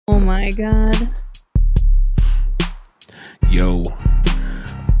my god. Yo,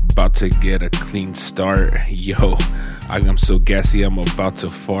 about to get a clean start. Yo, I'm so gassy I'm about to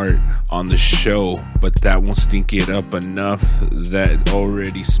fart on the show, but that won't stink it up enough. That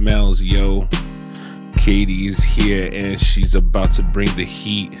already smells. Yo, Katie's here and she's about to bring the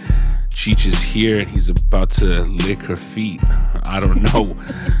heat. Cheech is here and he's about to lick her feet. I don't know,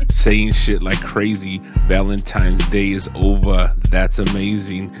 saying shit like crazy. Valentine's Day is over. That's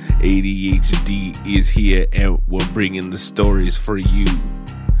amazing. ADHD is here and we're bringing the stories for you.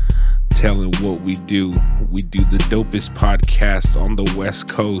 Telling what we do. We do the dopest podcast on the West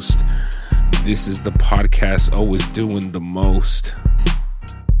Coast. This is the podcast always doing the most.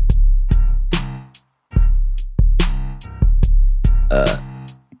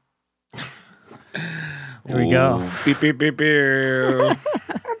 Here we go. Beep, beep, beep, beep.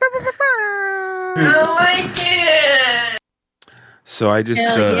 So I just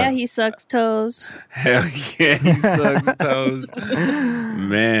Hell yeah, he sucks toes. hell yeah, he sucks toes.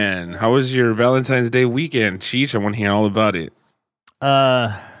 Man, how was your Valentine's Day weekend, Cheech? I want to hear all about it. It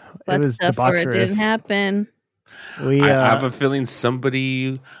But was stuff where it debaucherous. didn't happen. We I have a feeling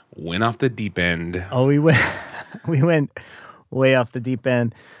somebody went off the deep end. we went we went way off the deep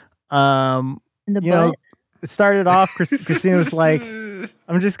end. In the You know, butt. it started off. Christina was like,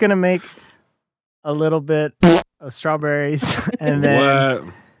 "I'm just gonna make a little bit of strawberries," and then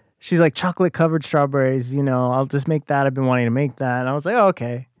What? she's like, "Chocolate covered strawberries." You know, I'll just make that. I've been wanting to make that, and I was like, "Oh,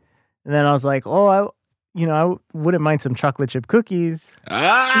 okay." And then I was like, "Oh, I wouldn't mind some chocolate chip cookies."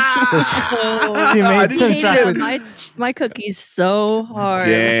 Ah! She made I didn't some get chocolate- it. My cookies so hard.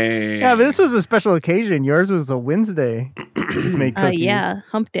 Dang. Yeah, but this was a special occasion. Yours was a Wednesday. You just made cookies. Yeah,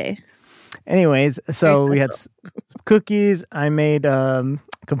 hump day. Anyways, so we had some cookies. I made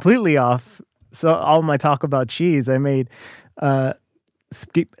completely off. So all my talk about cheese, I made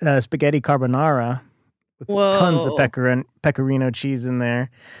spaghetti carbonara with Whoa. tons of pecorino cheese in there,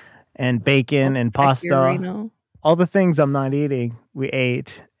 and bacon and pasta. Pecorino. All the things I'm not eating, we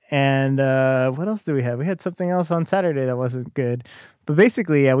ate. And what else do we have? We had something else on Saturday that wasn't good. But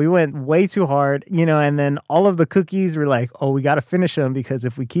basically, yeah, we went way too hard, and then all of the cookies were like, oh, we got to finish them because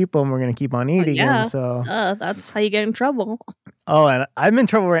if we keep them, we're going to keep on eating yeah. them. So, That's how you get in trouble. oh, and I'm in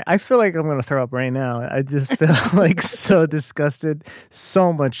trouble I feel like I'm going to throw up right now. I just feel like so disgusted.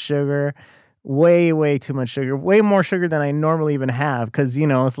 So much sugar, way, way too much sugar, way more sugar than I normally even have. Because,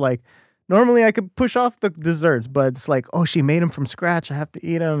 it's like, normally I could push off the desserts, but it's like, oh, she made them from scratch. I have to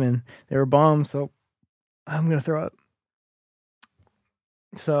eat them, and they were bomb. So I'm going to throw up.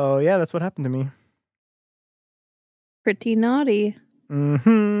 So, yeah, that's what happened to me. Pretty naughty.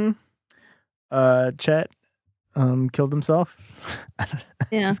 Mm-hmm. Chet killed himself.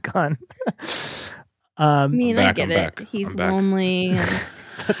 Yeah. He's gone. I mean, I'm I back, get I'm it. back, He's I'm back. lonely. And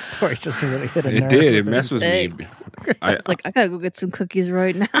That story just really hit a It nerve. did. It with messed with me. it's like, I gotta go get some cookies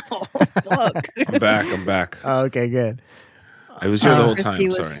right now. Fuck. I'm back. I'm back. Oh, okay, good. I was here the whole Christy time.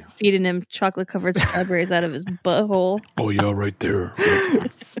 was Sorry. feeding him chocolate-covered strawberries out of his butthole. Oh yeah, right there.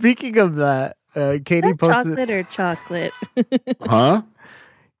 Speaking of that, Katie Is that posted. chocolate or chocolate? Huh?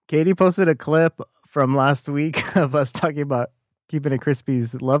 Katie posted a clip from last week of us talking about Keeping It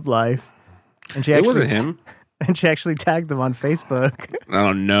Crispy's love life, and she It actually wasn't him. and she actually tagged him on Facebook. I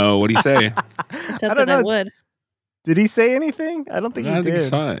don't know. What do you say? I said I don't that I know. would. Did he say anything? I don't think I he think I did.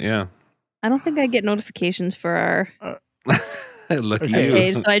 saw it. Yeah. I don't think I get notifications for our Lucky Okay. you.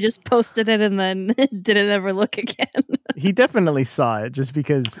 page, so I just posted it and then didn't ever look again. He definitely saw it just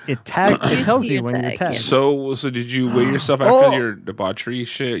because it tells you when you're Tag, yeah. tagged. So did you weigh yourself after Oh. your debauchery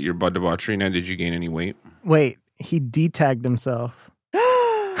shit? Your debauchery now? Did you gain any weight? Wait, he detagged himself.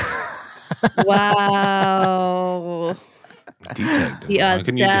 Wow. Detagged. The How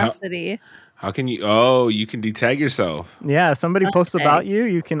can you? audacity. How can you? Oh, you can detag yourself. Yeah, if somebody posts Okay. about you,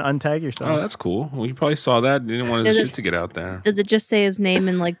 you can untag yourself. Oh, that's cool. Well, you probably saw that. Didn't want his Does it- shit to get out there. Does it just say his name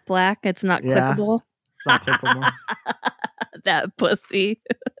in like black? It's not Yeah. clickable. It's not clickable. That pussy.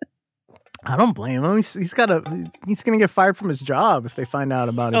 I don't blame him. He's gonna get fired from his job if they find out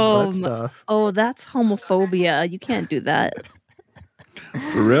about his butt stuff. Oh, that's homophobia. You can't do that.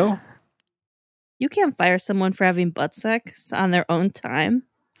 For real? You can't fire someone for having butt sex on their own time.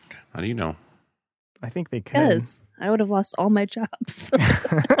 How do you know? I think they could. Because I would have lost all my jobs.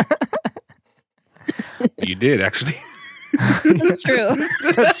 You did actually. That's true.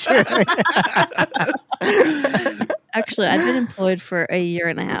 That's true. Actually, I've been employed for a year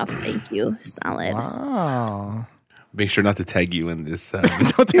and a half. Thank you. Solid. Wow. Make sure not to tag you in this.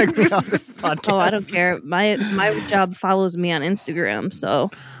 Don't tag me on this podcast. Oh, I don't care. My job follows me on Instagram,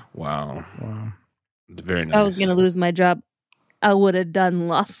 so Wow. Wow. Very nice. I was gonna lose my job I would have done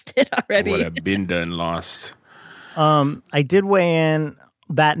lost it already. Would have been done lost. I did weigh in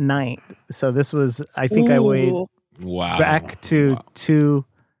that night. So this was, I think I weighed Wow. back to Wow.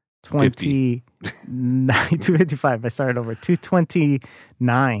 229, 255. I started over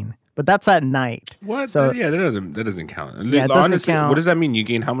 229, but that's at night. What? So- yeah, that doesn't count. Yeah, it doesn't Honestly, count. What does that mean? You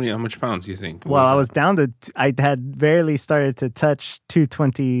gained how much pounds do you think? Well, I was down to, I had barely started to touch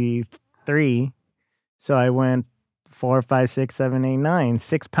 223. So I went 4, 5, 6, 7, 8, 9,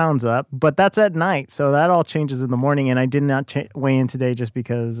 6 pounds up. But that's at night. So that all changes in the morning. And I did not weigh in today just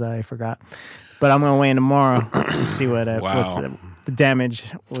because I forgot. But I'm going to weigh in tomorrow and see what what's the damage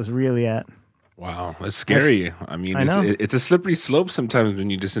was really at. Wow, that's scary. I mean, I know. it's a slippery slope sometimes when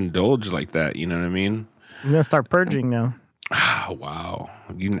you just indulge like that. You know what I mean? I'm going to start purging now. Wow,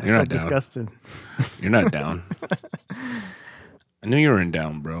 you're I not feel down. disgusted. You're not down. I knew you weren't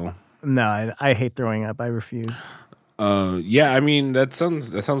down, bro. No, I hate throwing up. I refuse. Yeah, I mean that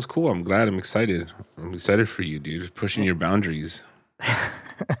sounds cool. I'm glad. I'm excited. I'm excited for you, dude. Pushing your boundaries.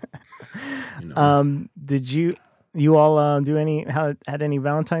 You know? Did you all do had any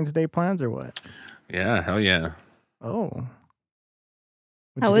Valentine's Day plans or what? Yeah, hell yeah. Oh.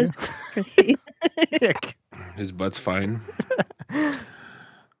 What'd How you was Crispy? do? His butt's fine.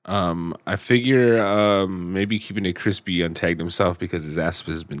 I figure maybe keeping it crispy untagged himself because his ass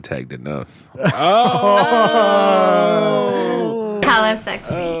has been tagged enough. Oh, Hella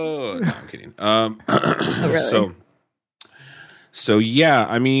sexy. oh, no, I'm kidding. really? So yeah,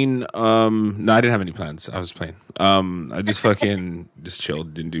 I mean, no, I didn't have any plans. I was playing. I just fucking just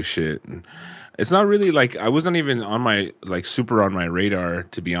chilled, didn't do shit. And it's not really like I wasn't even on my super on my radar,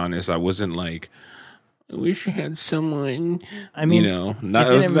 to be honest. I wasn't like, I wish I had someone. I mean, you know, not,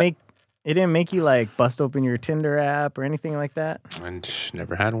 it didn't make you like bust open your Tinder app or anything like that, I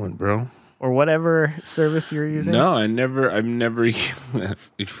never had one, bro. or whatever service you're using. No, I've never.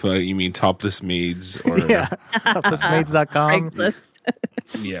 If you mean Topless Maids or Yeah, toplessmaids.com. Craigslist.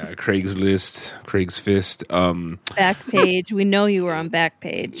 yeah, Craigslist, Craig's Fist. Backpage. We know you were on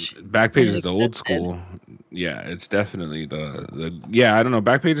Backpage. Backpage is the old Existed. school. Yeah, it's definitely the yeah. I don't know.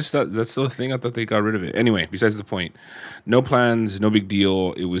 Backpage is that's still a thing. I thought they got rid of it. Anyway, besides the point. No plans, no big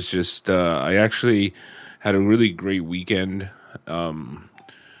deal. It was just I actually had a really great weekend.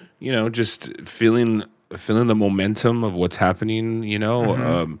 You know, just feeling the momentum of what's happening. You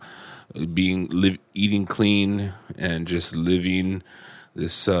know, eating clean and just living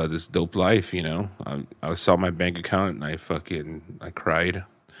this dope life. You know, I saw my bank account and I cried.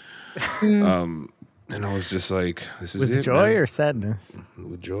 And I was just like, this is With it, joy man. or sadness?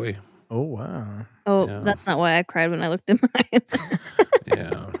 With joy. Oh wow. Oh, Yeah. that's not why I cried when I looked at mine.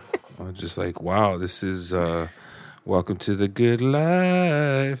 Yeah. I was just like, wow, this is welcome to the good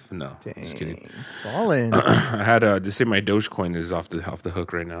life. No, just kidding. Ballin'. I had just say my Dogecoin is off the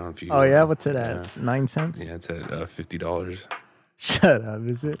hook right now. If you, Oh yeah, what's it yeah. at? 9 cents? Yeah, it's at $50. Shut up,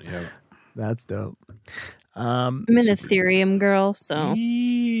 is it? Yeah. That's dope. I'm an Ethereum girl, so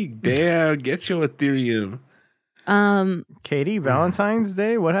Damn, get your Ethereum. Katie, Valentine's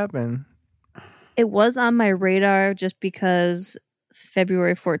Day, what happened? it was on my radar just because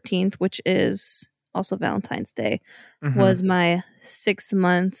February 14th, which is also Valentine's Day, Mhm. was my 6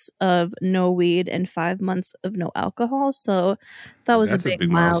 months of no weed and 5 months of no alcohol. So that was That's a big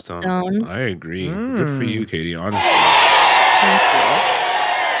milestone. I agree. Good for you, Katie. Honestly. Thank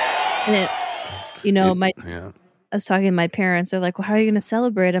you. And it, Yeah. I was talking to my parents. They're like, "Well, how are you going to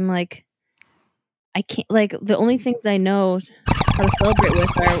celebrate?" I'm like, I can't. Like, the only things I know how to celebrate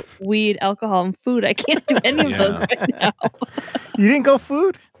with are weed, alcohol, and food. I can't do any of those Yeah. right now. You didn't go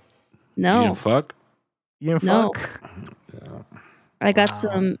food? You No, didn't fuck? You didn't No. fuck? Yeah. I got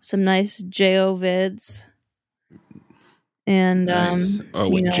Wow. some nice Jo vids, and Nice. Oh,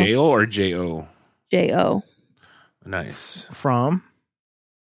 you with know, jail or Jo? Jo Nice. From?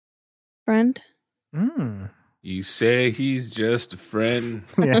 friend. Mm. You say he's just a friend.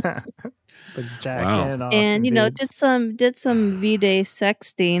 Yeah. But jacking off And vids. did some V-Day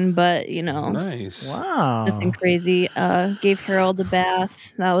sexting, but Nice. Wow. nothing crazy. Gave Harold a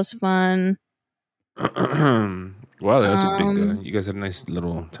bath. That was fun. Wow, that was a big. You guys had a nice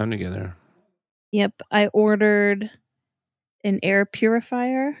little time together. Yep, I ordered an air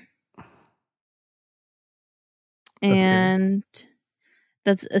purifier, That's good. and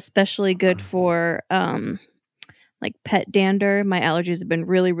that's especially good for like pet dander. My allergies have been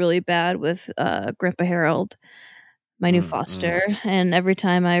really, really bad with Grandpa Harold, my new foster, and every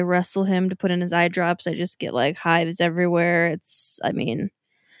time I wrestle him to put in his eye drops, I just get like hives everywhere. It's an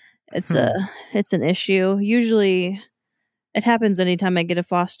issue. Usually, it happens anytime I get a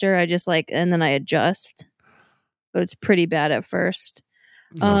foster. I just and then I adjust. but it's pretty bad at first.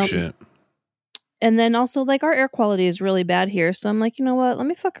 No shit. And then also, like, our air quality is really bad here. So I'm like, you know what? Let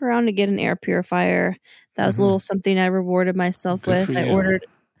me fuck around and get an air purifier. That was a little something I rewarded myself Good with. for I you. ordered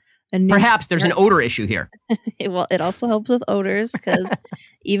a new. Perhaps there's an odor issue here. Well, it also helps with odors because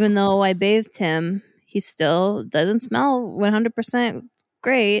even though I bathed him, he still doesn't smell 100%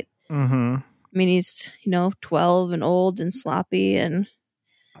 great. Mm-hmm. I mean, he's 12 and old and sloppy, and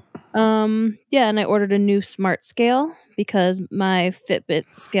and I ordered a new smart scale because my Fitbit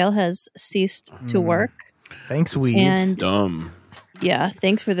scale has ceased to work. Thanks, weebs. And Dumb. yeah,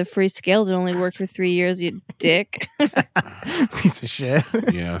 thanks for the free scale that only worked for 3 years, you dick. Piece of shit.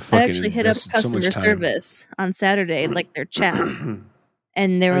 Yeah, I fucking. actually hit up that's so customer much time. service on Saturday, like their chat,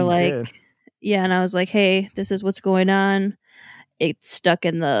 and they were you like, did. yeah, and I was like, hey, this is what's going on. It's stuck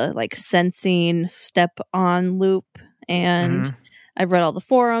in the like sensing step on loop, and I've read all the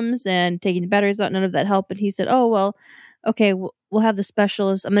forums and taking the batteries out, none of that helped. And he said, oh, well, okay, we'll have the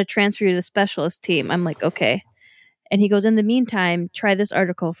specialist. I'm going to transfer you to the specialist team. I'm like, okay. And he goes, in the meantime, try this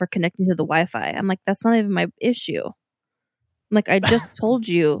article for connecting to the Wi-Fi. I'm like, that's not even my issue. I'm like, I just told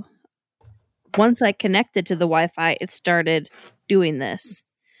you, once I connected to the Wi-Fi, it started doing this.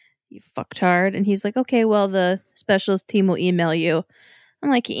 You fucktard. And he's like, okay, well, the specialist team will email you. I'm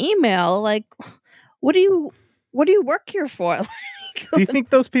like, email? Like, what do you work here for? Do you think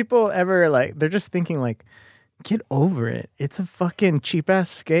those people ever like? They're just thinking like, get over it. It's a fucking cheap ass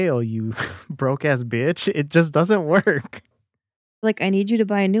scale, you broke ass bitch. It just doesn't work. Like, I need you to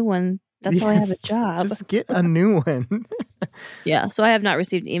buy a new one. That's how I have a job. Just get a new one. Yeah. So I have not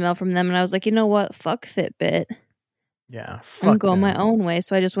received an email from them, and I was like, you know what? Fuck Fitbit. Yeah, I'm going my own way.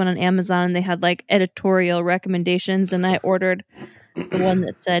 So I just went on Amazon, and they had like editorial recommendations, and I ordered the one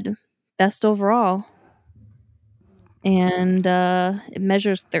that said best overall. And it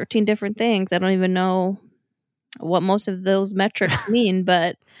measures 13 different things. I don't even know what most of those metrics mean,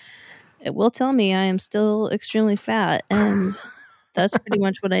 but it will tell me I am still extremely fat, and that's pretty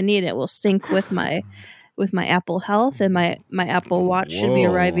much what I need. It will sync with my Apple Health, and my Apple Watch should be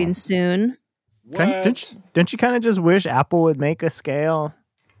Whoa. arriving soon. Don't you kind of just wish Apple would make a scale,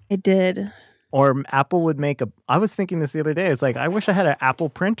 It did. or Apple would make a? I was thinking this the other day. It's like, I wish I had an Apple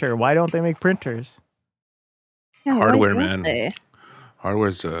printer. Why don't they make printers? Yeah, why Hardware, don't man. they?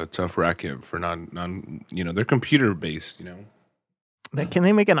 Hardware's a tough racket for non they're computer based, Can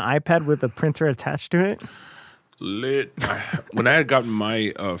they make an iPad with a printer attached to it? Lit. When I had gotten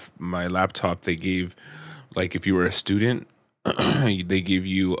my my laptop, they gave, like, if you were a student, they gave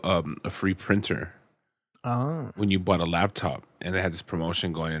you a free printer Oh, when you bought a laptop, and they had this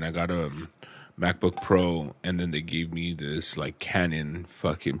promotion going. And I got a MacBook Pro, and then they gave me this like Canon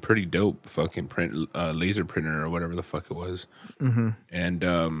fucking pretty dope fucking laser printer or whatever the fuck it was. And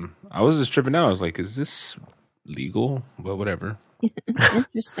I was just tripping out. I was like, is this legal? Well, whatever.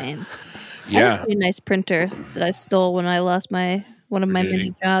 Interesting. I have Yeah, a pretty nice printer that I stole when I lost one of my Virginity.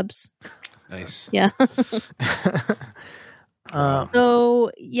 many jobs. nice. Yeah.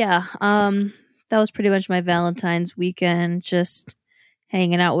 So yeah, that was pretty much my Valentine's weekend, just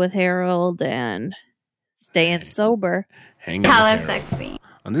hanging out with Harold and staying sober. Hanging with Hella Harold. sexy.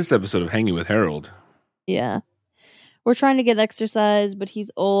 On this episode of Hanging with Harold. Yeah. We're trying to get exercise, but he's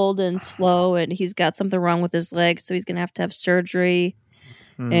old and slow, and he's got something wrong with his leg, so he's gonna have to have surgery,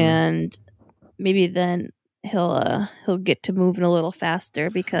 and maybe then he'll get to moving a little faster,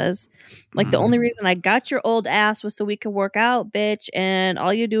 because like the only reason I got your old ass was so we could work out, bitch, and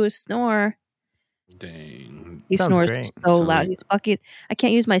all you do is snore. Dang. He Sounds snores great. so So- loud. He's fucking. I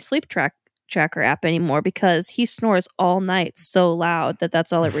can't use my sleep tracker app anymore because he snores all night so loud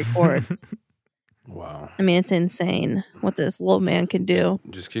that's all it records. Wow. I mean, it's insane what this little man can do.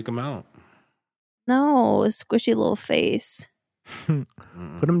 Just kick him out. No, his squishy little face.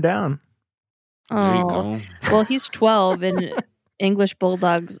 Put him down. There you Oh, go. well, he's 12, and English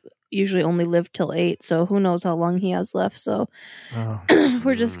bulldogs usually only live till 8, so who knows how long he has left. So Oh.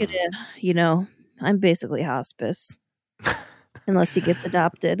 we're just gonna, I'm basically hospice unless he gets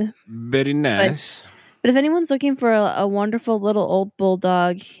adopted. Very nice. But if anyone's looking for a wonderful little old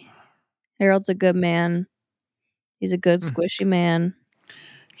bulldog, Harold's a good man. He's a good squishy man.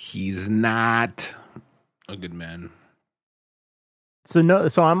 He's not a good man. So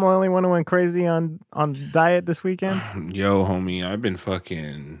I'm the only one who went crazy on diet this weekend. Yo, homie, I've been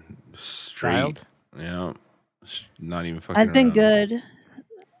fucking straight. Child? Yeah. Not even fucking I've been around. good.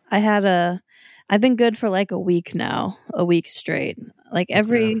 I've been good for like a week now, a week straight. Like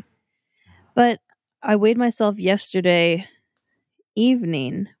but I weighed myself yesterday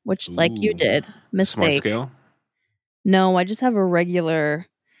evening, which like you Ooh. did. Smart Mistake. scale? No, I just have a regular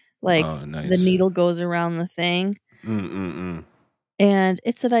Like Oh, nice. the needle goes around the thing. And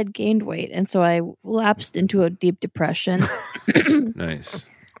it said I'd gained weight, and so I lapsed into a deep depression. Nice.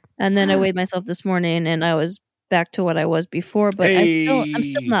 And then I weighed myself this morning, and I was back to what I was before, but I'm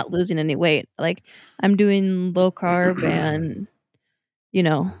still not losing any weight. Like I'm doing low carb, and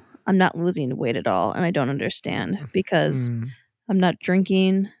I'm not losing weight at all, and I don't understand because I'm not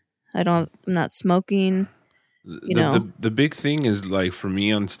drinking. I'm not smoking. The big thing is like for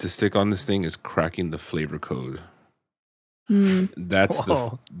me to stick on this thing is cracking the flavor code. That's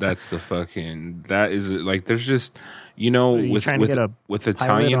the fucking that is like there's just with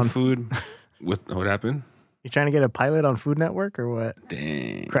Italian food with what happened? You trying to get a pilot on Food Network or what?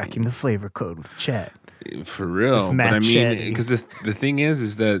 Dang. Cracking the flavor code with Chet. For real. But I mean, because the thing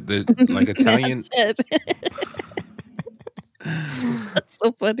is that the like Italian. That's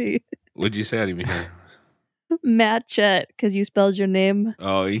so funny. What'd you say? I didn't even hear. Matt Chet, because you spelled your name.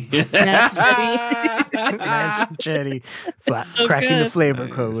 Oh, yeah. Matt Chetty. So cracking good. the flavor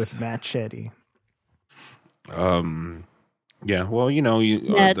code with Matt Chetty. Yeah, well,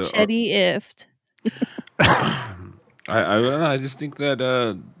 Matt Chetty ift. I don't know. I just think that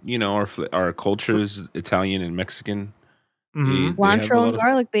our culture is Italian and Mexican. Cilantro and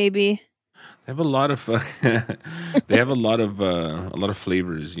garlic, baby. They have a lot of they have a lot of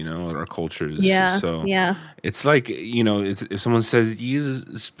flavors, our cultures. Yeah. So yeah. it's like, if someone says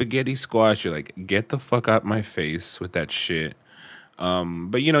use spaghetti squash, you're like, get the fuck out my face with that shit.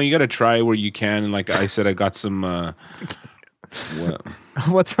 But you got to try where you can. And like I said, I got some what?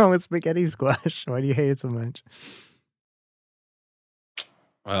 What's wrong with spaghetti squash? Why do you hate it so much?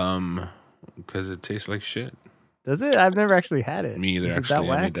 Because it tastes like shit. Does it? I've never actually had it. Me either. Is Actually,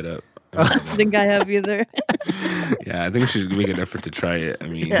 I made that up. I don't think I have either. Yeah, I think we should make an effort to try it. I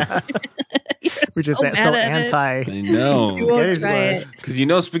mean, we're just so anti. I know. Spaghetti squash.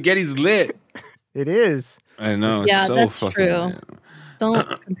 Because spaghetti's lit. It is. I know. Yeah, it's so that's fucking true. lit.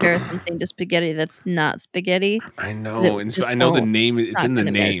 Don't compare something to spaghetti that's not spaghetti. I know. And I know the name. It's in the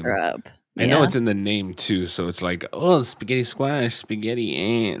name. I know it's in the name too, so it's like, oh, spaghetti squash, spaghetti,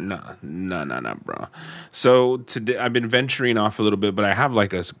 and no, bro. So today I've been venturing off a little bit, but I have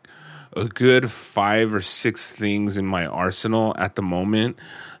like a good 5 or 6 things in my arsenal at the moment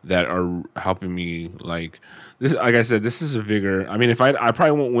that are helping me. Like this, like I said, this is a vigor. I mean, if I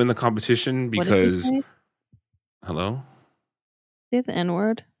probably won't win the competition because. Hello. Say the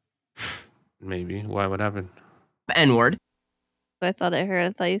N-word. Maybe. Why? What happened? N-word. I thought I heard.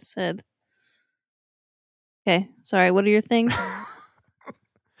 I thought you said. Okay, sorry. What are your things?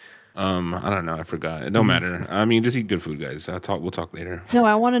 I don't know. I forgot. It don't matter. I mean, just eat good food, guys. We'll talk later. No,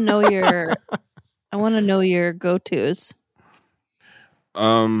 I want to know your. I want to know your go-tos.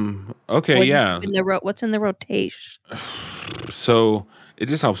 Okay. Yeah. What's in the rotation? So it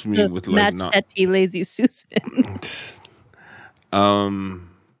just helps me with like not Lazy Susan.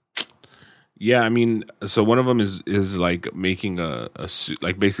 Yeah, I mean, so one of them is like making a soup,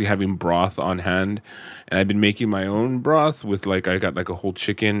 like basically having broth on hand, and I've been making my own broth with like I got like a whole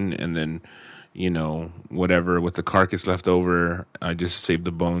chicken, and then whatever with the carcass left over, I just saved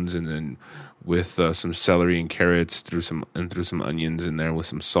the bones, and then with some celery and carrots threw some onions in there with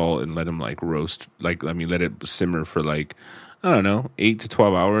some salt and let them like roast, let it simmer for like I don't know 8 to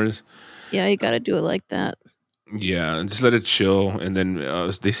 12 hours. Yeah, you got to do it like that. Yeah, and just let it chill, and then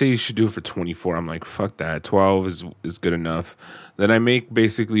they say you should do it for 24. I'm like, fuck that. 12 is good enough. Then I make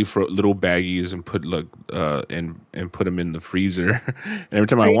basically for little baggies and put and put them in the freezer. And every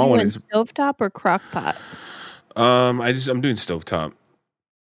time I want one, it's stovetop or crock pot. I'm doing stovetop.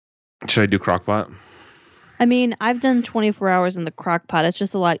 Should I do crock pot? I mean, I've done 24 hours in the crock pot. It's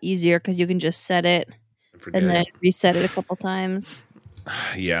just a lot easier because you can just set it and then reset it a couple times.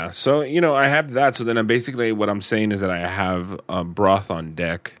 Yeah, so I have that. So then what I'm saying is that I have broth on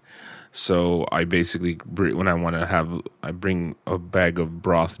deck. So I basically when I want to I bring a bag of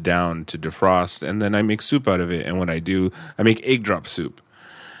broth down to defrost, and then I make soup out of it. And what I do, I make egg drop soup,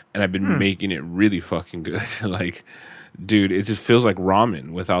 and I've been making it really fucking good. Like, dude, it just feels like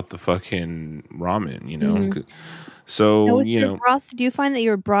ramen without the fucking ramen. Mm-hmm. So your broth, do you find that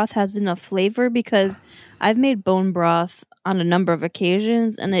your broth has enough flavor? Because I've made bone broth on a number of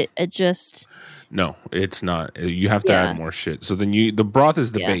occasions, and it just no, it's not. You have to add more shit. So then the broth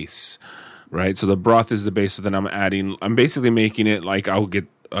is the base, right? So the broth is the base. So then I'm basically making it like I'll get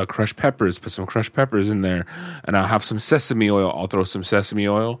crushed peppers, put some crushed peppers in there, and I'll have some sesame oil. I'll throw some sesame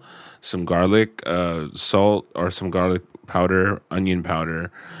oil, some garlic, salt, or some garlic powder, onion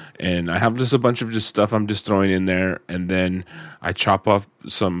powder, and I have just a bunch of just stuff I'm just throwing in there, and then I chop up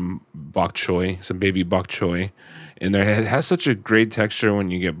some bok choy, some baby bok choy in there. It has such a great texture when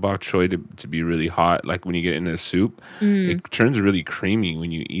you get bok choy to be really hot. Like when you get it in a soup, it turns really creamy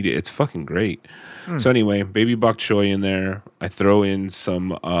when you eat it. It's fucking great. So anyway, baby bok choy in there. I throw in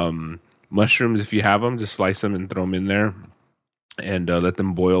some mushrooms if you have them. Just slice them and throw them in there, and let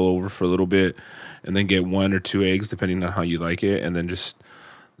them boil over for a little bit, and then get 1 or 2 eggs depending on how you like it, and then just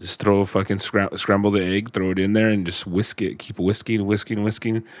throw a fucking scramble the egg, throw it in there, and just whisk it. Keep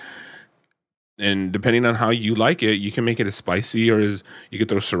whisking. And depending on how you like it, you can make it as spicy or as you could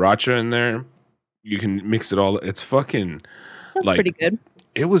throw sriracha in there. You can mix it all. It's fucking That's pretty good.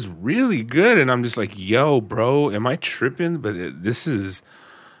 It was really good, and I'm just like, yo, bro, am I tripping? But this is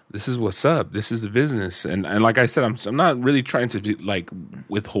what's up. This is the business, and like I said, I'm not really trying to be, like,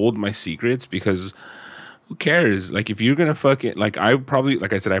 withhold my secrets, because who cares? Like, if you're gonna fucking, like, I probably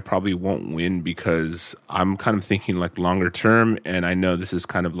won't win, because I'm kind of thinking like longer term, and I know this is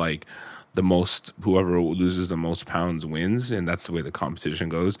kind of like whoever loses the most pounds wins, and that's the way the competition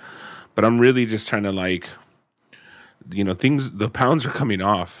goes. But I'm really just trying to, like, the pounds are coming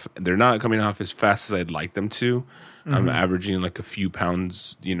off. They're not coming off as fast as I'd like them to. I'm averaging like a few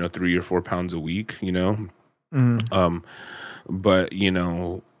pounds, 3 or 4 pounds a week, but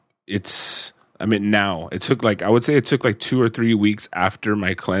now it took I would say it took like 2 or 3 weeks after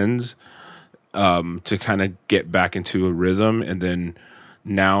my cleanse, to kind of get back into a rhythm. And then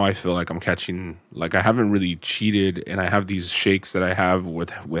now I feel like I'm catching, like, I haven't really cheated, and I have these shakes that I have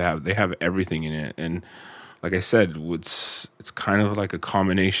they have everything in it. And like I said, it's kind of like a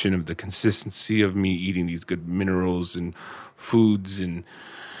combination of the consistency of me eating these good minerals and foods, and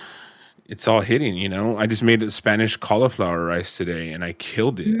it's all hitting, I just made a Spanish cauliflower rice today, and I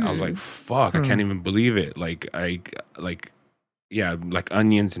killed it. I was like, fuck, I can't even believe it. Like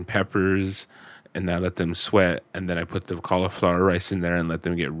onions and peppers, and I let them sweat, and then I put the cauliflower rice in there and let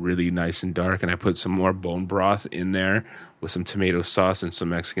them get really nice and dark, and I put some more bone broth in there with some tomato sauce and some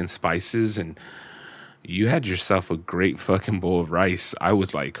Mexican spices, and you had yourself a great fucking bowl of rice. I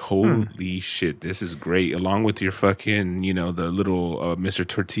was like, holy shit, this is great. Along with your fucking, the little Mr.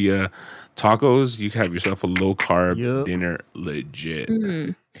 Tortilla tacos, you have yourself a low-carb dinner, legit.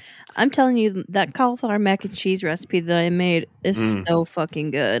 I'm telling you, that cauliflower mac and cheese recipe that I made is so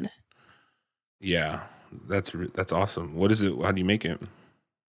fucking good. Yeah, that's awesome. What is it? How do you make it?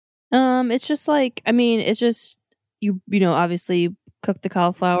 It's just like, it's just, obviously you cook the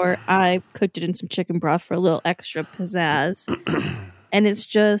cauliflower. I cooked it in some chicken broth for a little extra pizzazz. And it's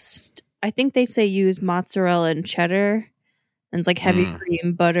just, I think they say use mozzarella and cheddar. And it's like heavy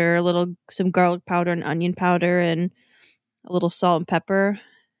cream, butter, some garlic powder and onion powder, and a little salt and pepper.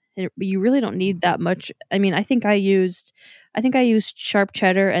 You really don't need that much. I think I used sharp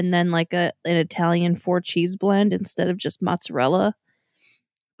cheddar and then like an Italian 4 cheese blend instead of just mozzarella.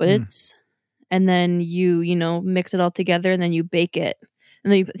 But and then you mix it all together, and then you bake it.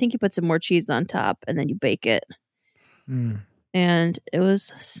 And then I think you put some more cheese on top, and then you bake it. And it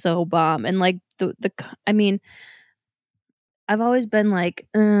was so bomb. And like I've always been like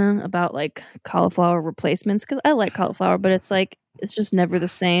about like cauliflower replacements, because I like cauliflower, but it's like it's just never the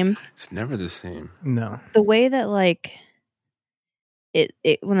same. It's never the same. No. The way that like it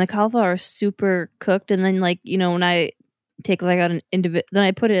when the cauliflower is super cooked, and then like when I take like out then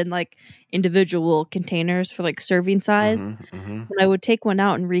I put it in like individual containers for like serving size. When I would take one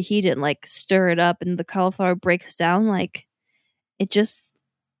out and reheat it and like stir it up, and the cauliflower breaks down, like it just,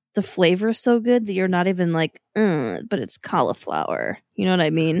 the flavor is so good that you're not even like, but it's cauliflower. You know what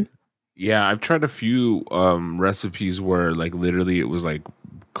I mean? Yeah, I've tried a few recipes where like literally it was like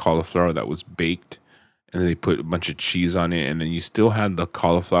cauliflower that was baked, and then they put a bunch of cheese on it, and then you still had the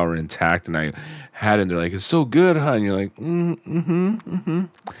cauliflower intact. And I had it, and they're like, it's so good, huh? And you're like,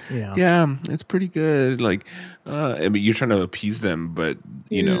 yeah, it's pretty good. Like, you're trying to appease them, but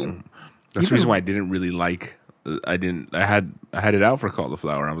that's the reason why I didn't really like. I had it out for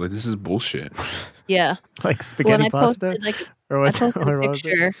cauliflower. I was like, this is bullshit. Yeah, like spaghetti pasta. I posted a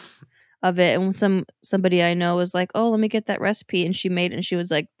picture of it, and somebody I know was like, oh, let me get that recipe, and she made it, and she was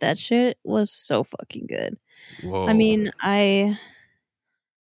like, that shit was so fucking good. Whoa. You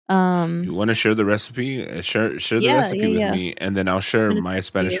want to share the recipe? Share the recipe with me, and then I'll share my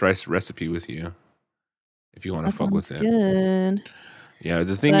Spanish rice recipe with you if you want to fuck with it. Good. Yeah,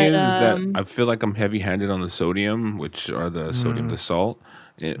 the thing is that I feel like I'm heavy-handed on the sodium, which are the sodium, the salt,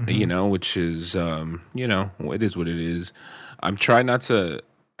 which is, it is what it is. I'm trying not to.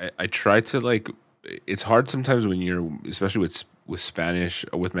 I try to it's hard sometimes when you're, especially with Spanish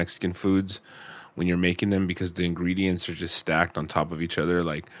or with Mexican foods, when you're making them because the ingredients are just stacked on top of each other.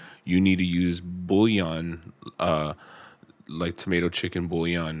 Like you need to use bouillon, like tomato chicken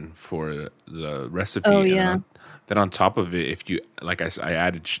bouillon for the recipe. Oh, And yeah. then on top of it, if you like, I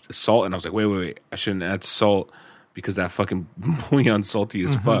added salt, and I was like, wait, I shouldn't add salt because that fucking bouillon's salty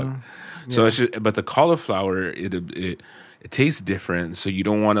as fuck. So it's just, but the cauliflower, it tastes different. So you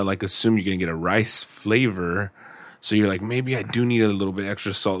don't want to like assume you're gonna get a rice flavor. So you're like, maybe I do need a little bit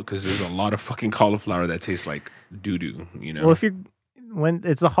extra salt because there's a lot of fucking cauliflower that tastes like doo doo. You know. Well, when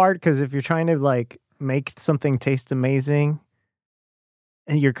it's hard because if you're trying to like make something taste amazing,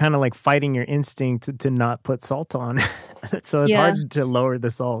 and you're kind of like fighting your instinct to not put salt on, so it's hard to lower the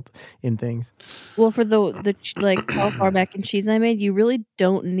salt in things. Well, for the like cauliflower mac and cheese I made, you really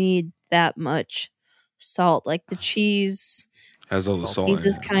don't need that much salt. Like the cheese has all the salt. Cheese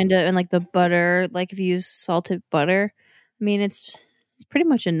is kind of, and like the butter. Like if you use salted butter, I mean it's pretty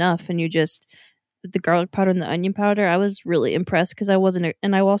much enough. And you just with the garlic powder and the onion powder, I was really impressed because I wasn't,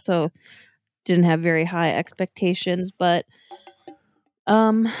 and I also didn't have very high expectations, but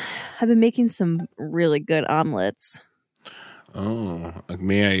I've been making some really good omelets. Oh,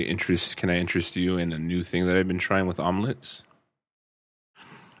 can I interest you in a new thing that I've been trying with omelets?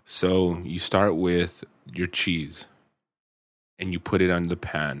 So you start with your cheese and you put it on the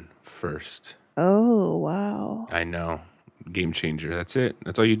pan first. Oh, wow. I know. Game changer. That's it.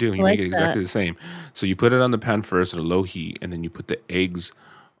 That's all you do. You like make it exactly the same. So you put it on the pan first at a low heat, and then you put the eggs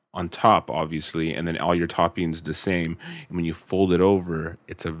on top, obviously, and then all your toppings the same. And when you fold it over,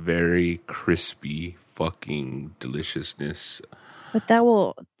 it's a very crispy fucking deliciousness. But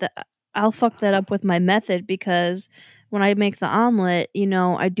I'll fuck that up with my method because when I make the omelet, you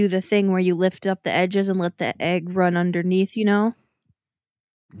know, I do the thing where you lift up the edges and let the egg run underneath, you know?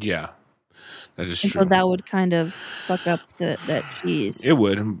 Yeah, that is and true. So that would kind of fuck up that cheese. It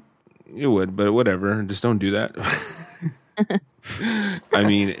would, but whatever. Just don't do that. I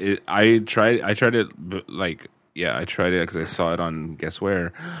mean, I tried it, like, yeah, I tried it because I saw it on Guess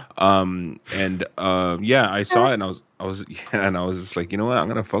Where, yeah, I saw it and I was just like, you know what, I'm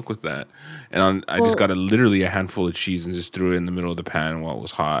gonna fuck with that, and I just got literally a handful of cheese and just threw it in the middle of the pan while it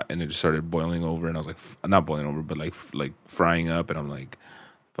was hot, and it just started boiling over, and I was like, not boiling over, but like frying up, and I'm like,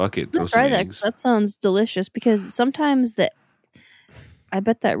 fuck it, throw some eggs. That sounds delicious because sometimes I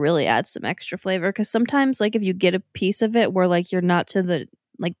bet that really adds some extra flavor because sometimes like if you get a piece of it where like you're not to the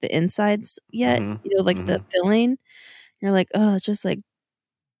like the insides yet, you know, like the filling, you're like, oh, it's just like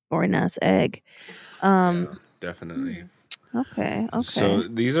boring ass egg. Yeah, definitely. Okay. So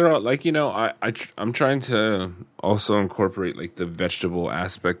these are all like, you know, I'm trying to also incorporate like the vegetable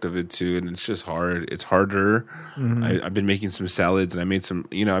aspect of it too, and it's just hard. It's harder. I've been making some salads, and I made some.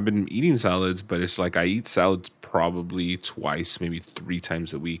 You know, I've been eating salads, but it's like I eat salads probably twice, maybe 3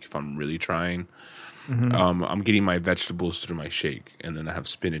 times a week if I'm really trying. I'm getting my vegetables through my shake, and then I have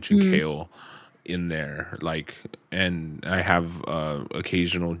spinach and kale in there, like, and I have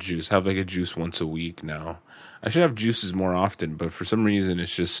occasional juice. I have like a juice once a week now. I should have juices more often, but for some reason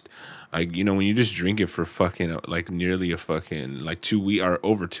it's just like, you know, when you just drink it for fucking like nearly a fucking like 2 weeks or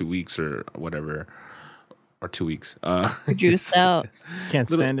over 2 weeks or whatever, or 2 weeks, juiced out. Can't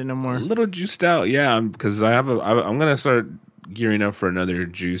stand it no more. A little juiced out, yeah. Because I'm gonna start gearing up for another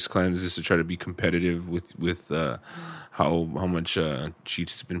juice cleanse just to try to be competitive with how much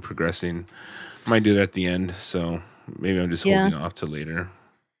Cheech has been progressing. Might do that at the end, so maybe I'm just holding off till later.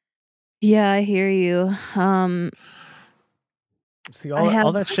 Yeah, I hear you. See,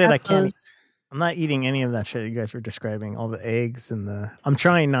 all that shit I can't. I'm not eating any of that shit you guys were describing. All the eggs and I'm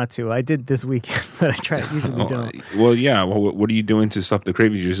trying not to. I did this weekend, but I usually don't. Well, yeah. Well, what are you doing to stop the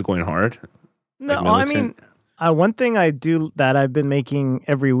cravings? You're just going hard? No, I mean, one thing I do that I've been making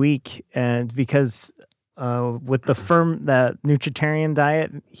every week, and because with that nutritarian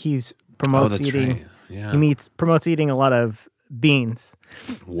diet, he's promotes eating. Right. Yeah. Promotes eating a lot of beans.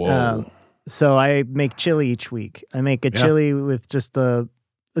 Whoa. So I make chili each week. I make a chili with just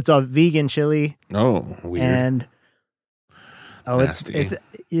it's a vegan chili. Oh, weird. And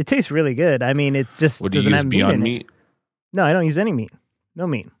it tastes really good. I mean, it just doesn't have meat in it. No, I don't use any meat. No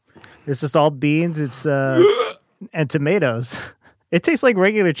meat. It's just all beans. It's and tomatoes. It tastes like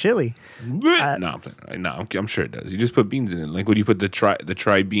regular chili. No, I'm sure it does. You just put beans in it. Like, would you put the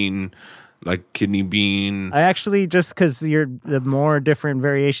tri bean, like kidney bean? I actually, just because the more different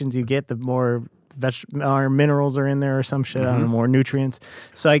variations you get, the more minerals are in there or some shit. I don't know, more nutrients.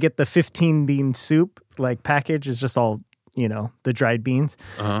 So I get the 15 bean soup like package. It's just all, you know, the dried beans,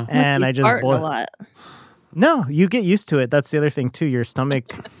 and I just boil a lot. No, you get used to it. That's the other thing too. Your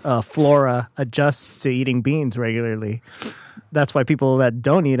stomach flora adjusts to eating beans regularly. that's why people that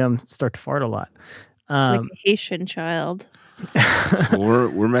don't eat them start to fart a lot. Like a Haitian child. So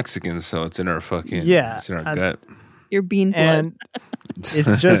we're Mexicans, so it's in our fucking it's in our gut. Your bean blood. And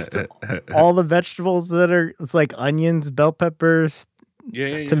it's just all the vegetables that are. It's like onions, bell peppers,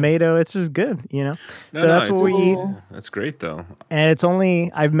 tomato. It's just good, No, so that's what we eat. That's great though. And it's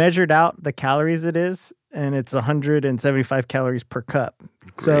only I've measured out the calories it is, and it's 175 calories per cup.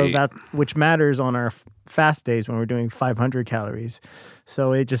 Great. So that which matters on our fast days when we're doing 500 calories.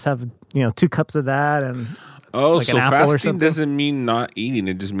 So it just have 2 cups of that and like so an apple or fasting something. doesn't mean not eating.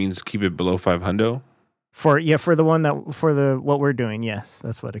 It just means keep it below 500. For the one that for the what we're doing. Yes,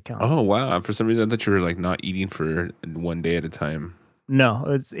 that's what it counts. Oh wow! For some reason, I thought you were like not eating for one day at a time.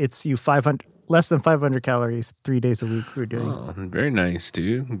 No, it's you 500 less than 500 calories 3 days a week we're doing. Oh, very nice,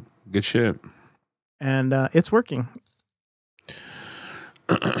 dude. Good shit. And it's working.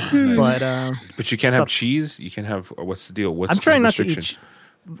 Nice. But you can't have stop. cheese. You can have. What's the deal? What's I'm trying the not to restriction?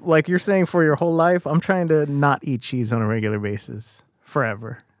 eat. Like you're saying for your whole life, I'm trying to not eat cheese on a regular basis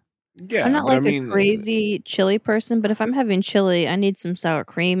forever. Yeah, I'm not but like a crazy chili person, but if I'm having chili, I need some sour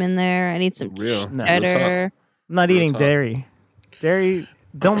cream in there. I need some cheddar. I'm not Real eating talk. dairy. Dairy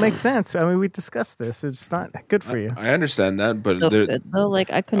don't make sense. I mean, we discussed this. It's not good for you. I understand that, but So good though.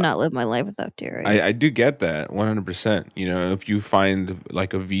 Like I could not live my life without dairy. I do get that 100%. If you find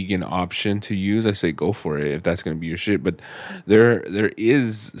like a vegan option to use, I say go for it if that's going to be your shit. But there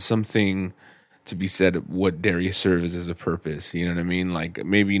is something to be said of what dairy serves as a purpose. You know what I mean? Like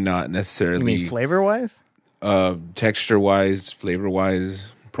maybe not You necessarily mean flavor wise? texture wise, flavor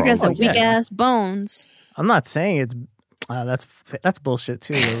wise. You guys have weak ass bones. I'm not saying it's that's bullshit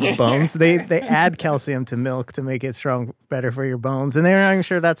too. The bones they add calcium to milk to make it strong, better for your bones, and they're not even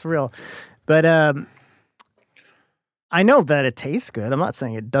sure that's real. But I know that it tastes good. I'm not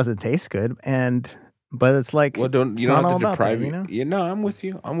saying it doesn't taste good, but it's like you don't not all have to about deprive that, you. No, I'm with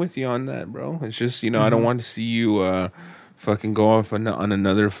you. I'm with you on that, bro. It's just I don't want to see you fucking go off on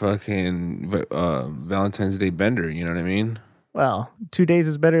another fucking Valentine's Day bender. You know what I mean? Well, 2 days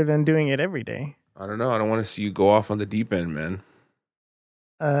is better than doing it every day. I don't know. I don't want to see you go off on the deep end, man.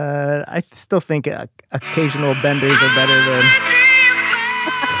 I still think occasional benders are better than.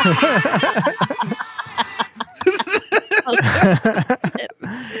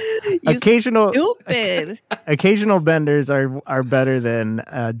 Stupid. Occasional benders are better than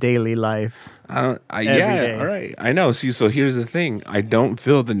daily life. Yeah, all right. I know. See, so here's the thing. I don't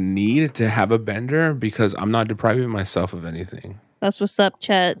feel the need to have a bender because I'm not depriving myself of anything. That's what's up,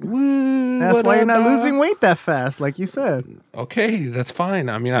 Chet. That's why you're not losing weight that fast, like you said. Okay, that's fine.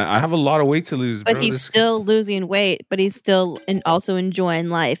 I mean, I have a lot of weight to lose, But bro. he's still losing weight, but he's still also enjoying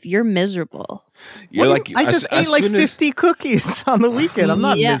life. You're miserable. I just ate like 50 cookies on the weekend. I'm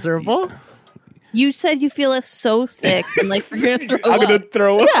not miserable. You said you feel so sick and like you're gonna throw up. I'm gonna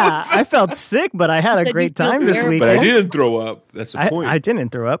throw up. Yeah, I felt sick, but I had a great time this weekend. But I didn't throw up. That's the point. I didn't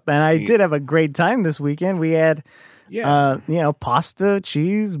throw up, and I did have a great time this weekend. We had, pasta,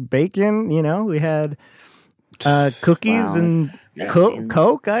 cheese, bacon. We had cookies and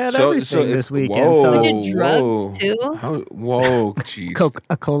Coke. I had everything this weekend. We did drugs too. Whoa, jeez.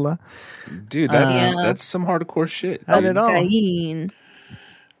 Coca-Cola. Dude, that's some hardcore shit. Not at all.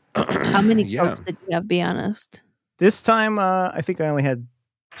 How many Cokes did you have? Be honest. This time, I think I only had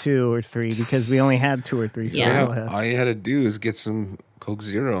 2 or 3 because we only had 2 or 3. So that's all I had. All you had to do is get some Coke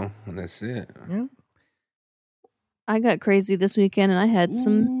Zero, and that's it. Yeah. I got crazy this weekend, and I had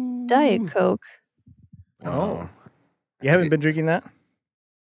some Diet Coke. Oh, you haven't been drinking that?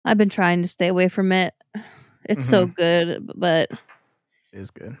 I've been trying to stay away from it. It's so good, but it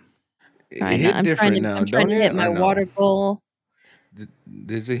is good. I'm trying to hit my water goal.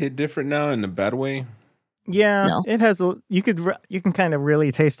 Does it hit different now in a bad way? Yeah, it has. You can kind of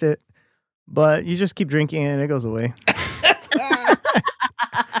really taste it, but you just keep drinking and it goes away.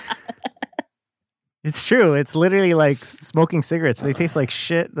 It's true. It's literally like smoking cigarettes. They taste like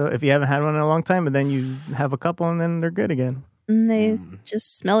shit though, if you haven't had one in a long time, but then you have a couple and then they're good again. And they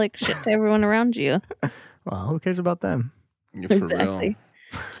just smell like shit to everyone around you. Well, who cares about them? For exactly.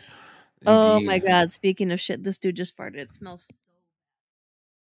 Real. Oh my God. Speaking of shit, this dude just farted. It smells so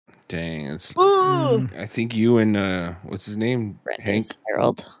dang. I think you and what's his name? Hank?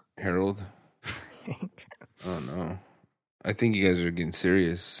 Harold. Hank. Oh no. I think you guys are getting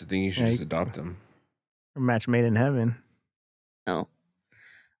serious. I think you should just adopt him. A match made in heaven. No.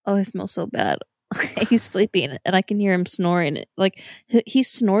 Oh, he smells so bad. He's sleeping and I can hear him snoring. Like he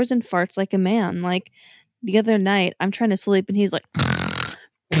snores and farts like a man. Like the other night, I'm trying to sleep and he's like,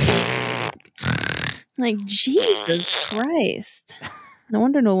 Jesus Christ. No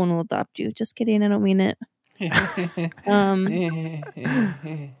wonder no one will adopt you. Just kidding. I don't mean it.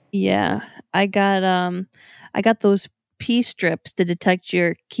 Yeah, I got those pee strips to detect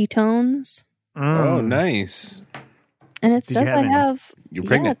your ketones, Oh, nice. and it Did you says have I any? have. You're Yeah,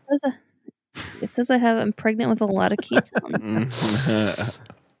 pregnant. I'm pregnant with a lot of ketones. Mhm.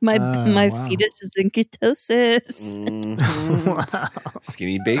 My Wow. fetus is in ketosis. Mhm.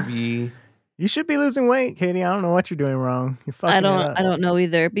 Skinny baby. You should be losing weight, Katie. I don't know what you're doing wrong. You're fucking it up. I don't know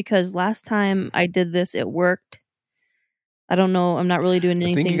either, because last time I did this, it worked. I don't know. I'm not really doing I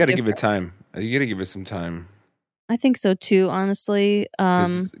anything think you got to give it different. time. You got to give it some time. I think so too, honestly.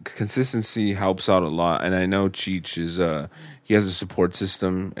 Because consistency helps out a lot, and I know Cheech is he has a support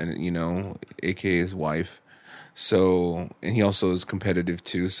system, and aka his wife. So, and he also is competitive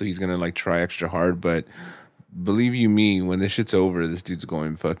too, so he's gonna like try extra hard. But believe you me, when this shit's over, this dude's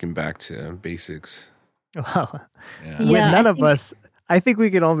going fucking back to basics. Well, Yeah, Yeah, none I of think- us. I think we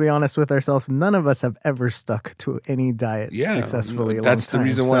can all be honest with ourselves. None of us have ever stuck to any diet yeah. successfully. That's the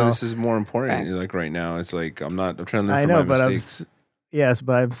reason why so, this is more important. Right. Like right now, it's like I'm trying to learn I from know, my but mistakes. yes,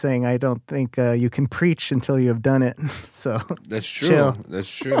 but I'm saying I don't think you can preach until you have done it. So That's true. Chill. That's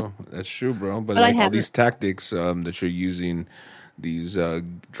true. That's true, bro. But But I like all haven't- these tactics that you're using, these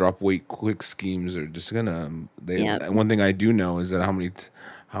drop weight quick schemes are just gonna. Yeah. One thing I do know is that how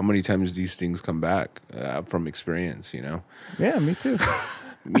many times these things come back from experience. yeah, me too.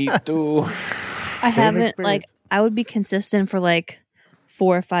 Me too. I Same haven't experience. I would be consistent for like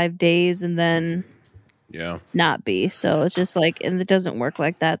 4 or 5 days and then Yeah, not be. So it's just like, and it doesn't work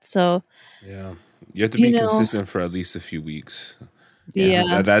like that. So yeah. You have to You be know- consistent for at least a few weeks.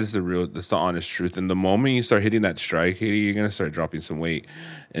 yeah, That's the honest truth. And the moment you start hitting that strike, Katie, you're gonna start dropping some weight,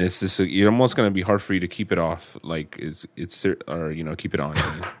 and it's just you're almost gonna be hard for you to keep it off. Like it's or keep it on.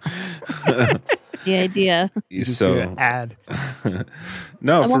 the idea. You just So do an ad.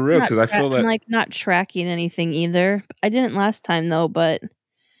 no, for I'm real, not because I feel I'm that like not tracking anything either. I didn't last time though, but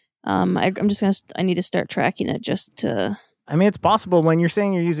I'm just I need to start tracking it just to. I mean, it's possible when you're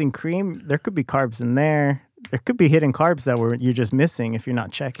saying you're using cream, there could be carbs in there. There could be hidden carbs that you're just missing if you're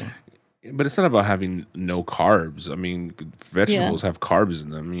not checking. but it's not about having no carbs. I mean, vegetables have carbs in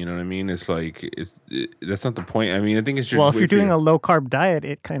them. You know what I mean? It's like that's not the point. I mean, I think it's just Well, if you're doing a low carb diet,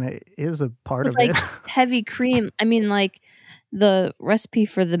 it kind of is a part With of like it. heavy cream. I mean, like the recipe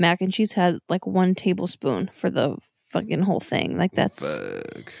for the mac and cheese had like 1 tablespoon for the fucking whole thing. Like that's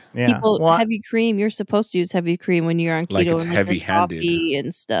fuck. Yeah. people Well, heavy cream. You're supposed to use heavy cream when you're on keto Like it's and like, drink heavy-handed. coffee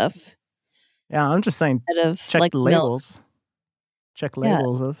and stuff yeah, I'm just saying, instead of check like the milk. labels. Check Yeah.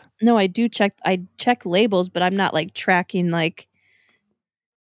 labels. No, I check labels, but I'm not like tracking like,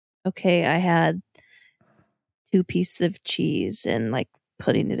 okay, I had 2 pieces of cheese and like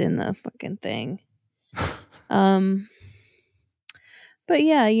putting it in the fucking thing. But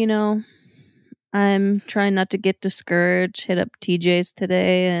yeah, I'm trying not to get discouraged. Hit up TJ's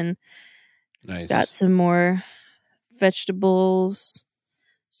today and Nice. got some more vegetables,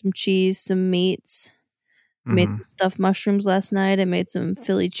 some cheese, some meats. Made Mhm. some stuffed mushrooms last night. I made some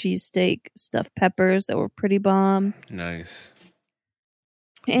Philly cheesesteak stuffed peppers that were pretty bomb. Nice.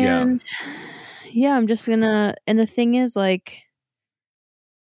 And yeah, I'm just gonna. And the thing is, like,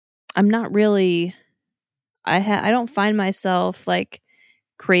 I'm not really. I don't find myself like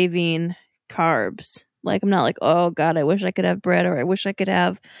craving carbs. Like, I'm not like, oh god, I wish I could have bread or I wish I could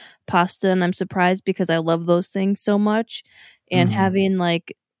have pasta. And I'm surprised because I love those things so much. And Mhm. having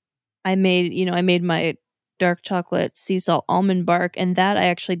like, I made my dark chocolate sea salt almond bark, and that I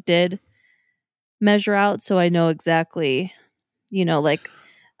actually did measure out, so I know exactly, like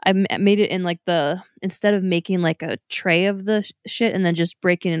I made it in like instead of making like a tray of the shit and then just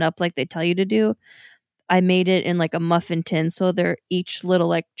breaking it up like they tell you to do, I made it in like a muffin tin, so they're each little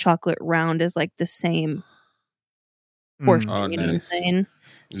like chocolate round is like the same portion. Oh, You know what I'm nice. saying?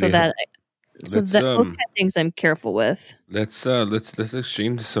 So Yeah. that Let's, those kind of things I'm careful with. Let's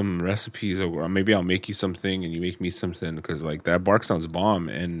exchange some recipes, or maybe I'll make you something and you make me something, because like that bark sounds bomb.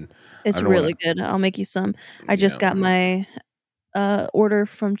 And It's don't know what really good. I'll make you some. I just Yeah. got my order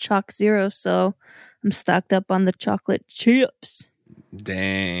from Chalk Zero, so I'm stocked up on the chocolate chips.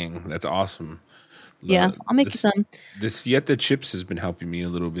 Dang, that's awesome. Yeah, I'll make you this, some. This Yet the chips has been helping me a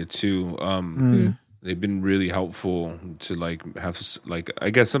little bit too. Mm. They've been really helpful to like have like,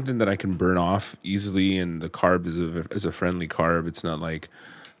 I guess, something that I can burn off easily, and the carb is a friendly carb. It's not like,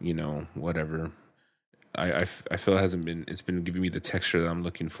 whatever. I feel it's been giving me the texture that I'm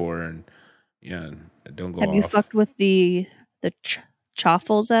looking for, and yeah, don't go Have off. you fucked with the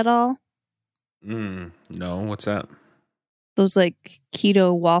chaffles at all? No, what's that? those like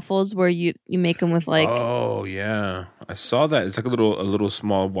keto waffles where you make them with like Oh yeah, I saw that. It's like a little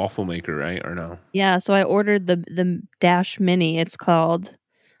small waffle maker, right? Or no? yeah. So I ordered the Dash Mini. It's called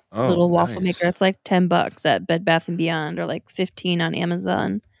Oh, little waffle nice. maker. It's like $10 at Bed Bath and Beyond, or like 15 on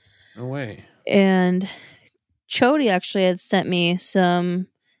Amazon. No way. And Chody actually had sent me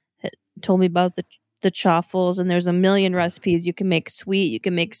told me about the chaffles, and there's a million recipes. You can make sweet, you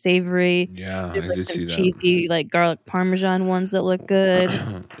can make savory. Yeah, There's I like did some see that. cheesy, like garlic parmesan ones that look good.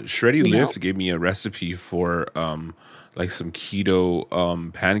 Shreddy You know. Lift gave me a recipe for like some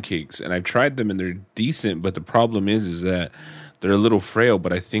keto pancakes, and I've tried them and they're decent, but the problem is that they're a little frail.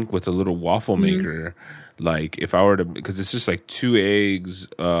 But I think with a little waffle Mhm. maker, like if I were to, because it's just like 2 eggs,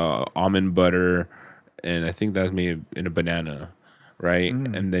 almond butter, and I think that's made in a banana, right?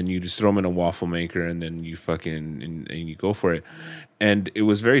 And then you just throw them in a waffle maker, and then you and you go for it. And it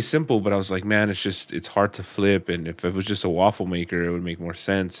was very simple, but I was like, man, it's hard to flip. And if it was just a waffle maker, it would make more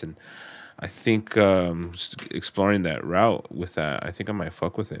sense. And I think just exploring that route with that, I think I might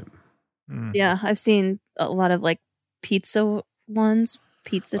fuck with it. Yeah, I've seen a lot of like pizza ones,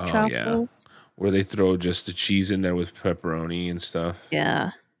 pizza Oh, yeah. chaffles. Where they throw just the cheese in there with pepperoni and stuff.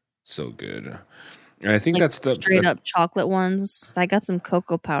 Yeah, So good. And I think like that's the straight up chocolate ones. I got some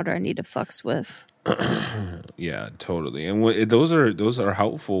cocoa powder I need to fucks with. Yeah, totally. And those are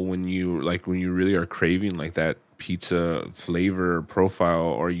helpful when you really are craving like that pizza flavor profile,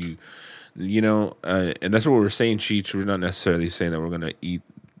 or and that's what we're saying, Cheech. We're not necessarily saying that we're gonna eat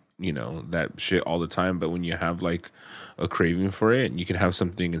that shit all the time, but when you have like a craving for it, you can have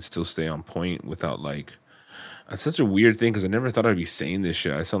something and still stay on point without like. It's such a weird thing because I never thought I'd be saying this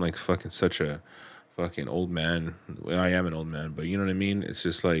shit. I sound like such a fucking old man. Well, I am an old man, but you know what I mean. It's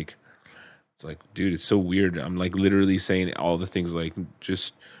just like. It's like, dude, it's so weird. I'm like literally saying all the things like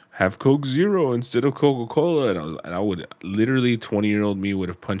just have Coke Zero instead of Coca-Cola, and I would literally 20-year-old me would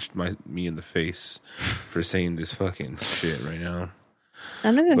have punched me in the face for saying this fucking shit right now.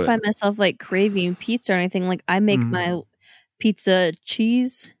 I don't even But- find myself like craving pizza or anything. Like I make my pizza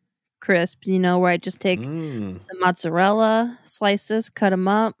cheese crisps, where I just take some mozzarella slices, cut them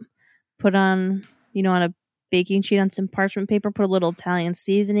up, put on, on a baking sheet on some parchment paper, put a little Italian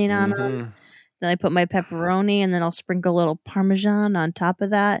seasoning on them. Then I put my pepperoni, and then I'll sprinkle a little Parmesan on top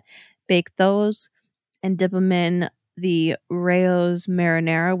of that, bake those, and dip them in the Rayo's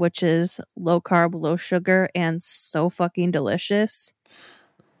marinara, which is low carb, low sugar, and so fucking delicious.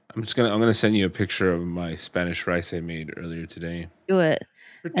 I'm gonna send you a picture of my Spanish rice I made earlier today. Do it.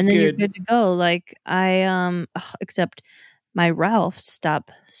 And then you're good to go. Like except my Ralph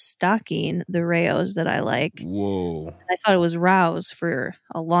stopped stocking the Rayo's that I like. Whoa. I thought it was Rouse for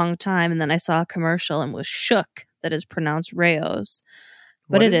a long time, and then I saw a commercial and was shook that is pronounced Rayo's.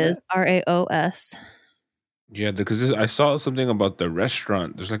 But it is Raos. Yeah, because I saw something about the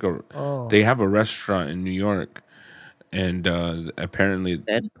restaurant. There's like they have a restaurant in New York, and apparently,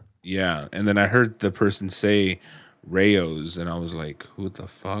 Good. yeah. And then I heard the person say Rayo's, and I was like, who the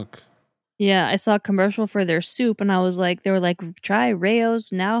fuck? Yeah, I saw a commercial for their soup, and they were like, try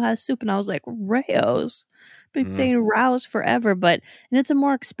Rayo's now has soup, and I was like, Rayo's? Been saying Rouse forever, and it's a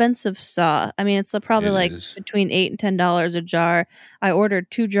more expensive sauce. I mean, it's probably like between $8 and $10 a jar. I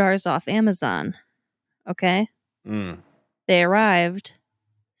ordered 2 jars off Amazon. Okay, they arrived,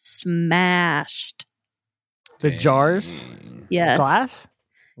 smashed. The jars, Yes, glass.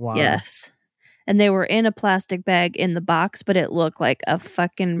 Wow. Yes. And they were in a plastic bag in the box, but it looked like a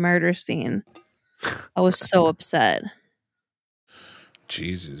fucking murder scene. I was so upset.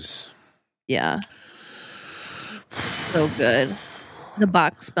 Jesus. Yeah. So good. The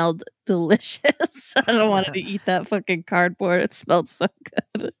box smelled delicious. I don't want to eat that fucking cardboard. It smelled so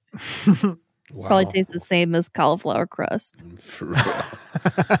good. Wow. Probably tastes the same as cauliflower crust. For real.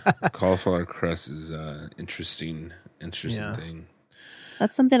 Cauliflower crust is interesting thing.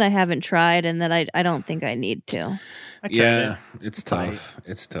 That's something I haven't tried and that I don't think I need to. It's tough.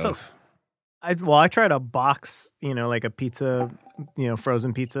 It's tough. I tried a box, like a pizza,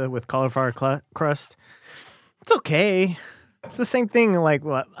 frozen pizza with cauliflower crust. It's okay. It's the same thing. Like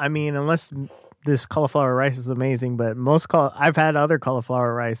unless this cauliflower rice is amazing, but I've had other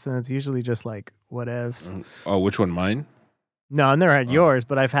cauliflower rice, and it's usually just like whatevs. Oh, which one? Mine? No, I've never had yours,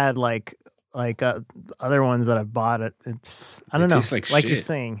 but I've had like other ones that I've bought. It's I don't know. Tastes like you're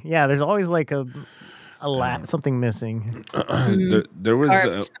saying, yeah. There's always like something missing. There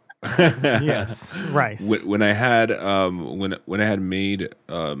was. Yes, rice. When I had when I had made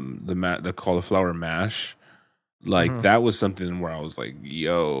the cauliflower mash, Like that was something where I was like,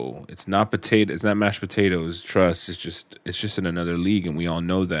 "Yo, it's not potato, it's not mashed potatoes. Trust, it's just in another league, and we all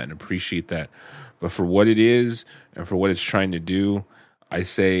know that and appreciate that. But for what it is and for what it's trying to do, I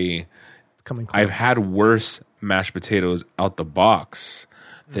say Coming close. I've had worse mashed potatoes out the box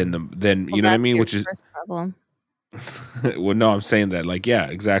than you know what I mean, which is first problem. well, no, I'm saying that like yeah,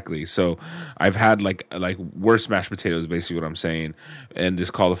 exactly. So I've had like worse mashed potatoes, basically what I'm saying, and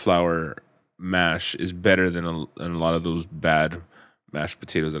this cauliflower mash is better than a lot of those bad mashed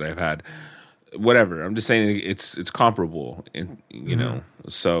potatoes that I've had. Whatever, I'm just saying it's comparable, and you know,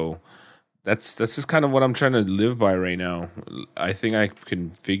 so that's just kind of what I'm trying to live by right now. I think I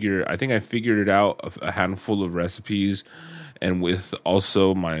figured it out a handful of recipes, and with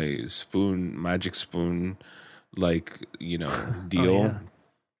also my magic spoon, like you know, deal. yeah.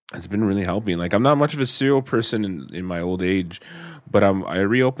 It's been really helping. Like I'm not much of a cereal person in my old age, but I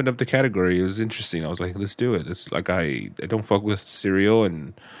reopened up the category. It was interesting. I was like, let's do it. It's like I don't fuck with cereal,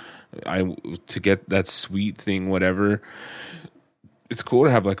 and to get that sweet thing, whatever. It's cool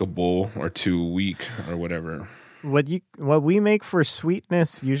to have like a bowl or two a week or whatever. What we make for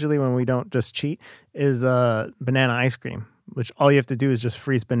sweetness usually when we don't just cheat is banana ice cream, which all you have to do is just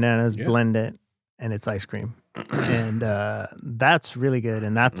freeze bananas, blend it, and it's ice cream. And that's really good,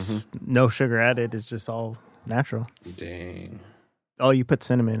 and that's no sugar added. It's just all natural. Dang. Oh, you put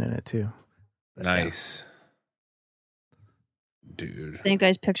cinnamon in it too. But nice. Dude. Send you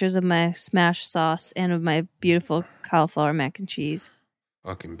guys pictures of my smash sauce and of my beautiful cauliflower mac and cheese.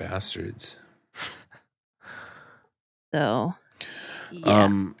 Fucking bastards. So, yeah,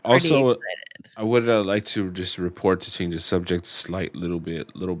 also, excited. I would like to just report, to change the subject a little bit.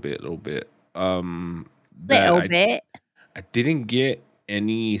 I didn't get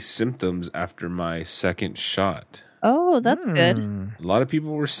any symptoms after my second shot. Oh, that's good. A lot of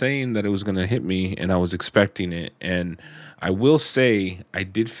people were saying that it was going to hit me, and I was expecting it. And I will say I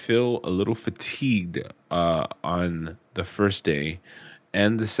did feel a little fatigued on the first day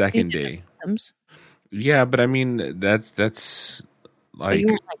and the second day. Symptoms? Yeah, but I mean that's like, you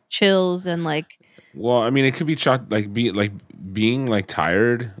want, like chills and like. Well, I mean, it could be being like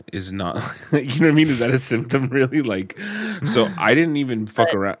tired is not. You know what I mean? Is that a symptom really? Like, so I didn't even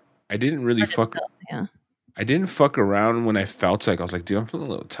fuck around. I didn't really fuck. Yeah. I didn't fuck around when I felt like I was like, dude, I'm feeling a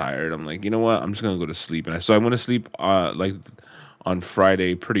little tired. I'm like, you know what? I'm just gonna go to sleep, and I went to sleep like on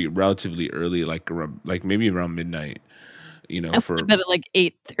Friday, relatively early, like maybe around midnight. You know, I went to bed at like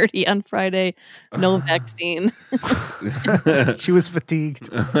 8:30 on Friday. No vaccine. She was fatigued.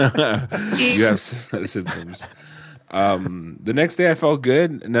 You have symptoms. The next day I felt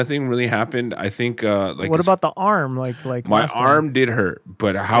good. Nothing really happened. I think what about the arm? Like my arm did hurt,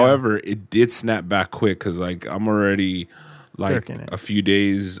 but however, it did snap back quick because like I'm already like a few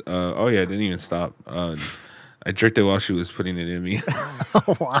days. Oh yeah, it didn't even stop. I jerked it while she was putting it in me.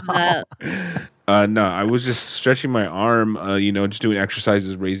 Oh, wow. No, I was just stretching my arm, you know, just doing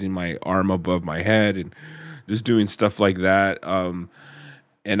exercises, raising my arm above my head and just doing stuff like that.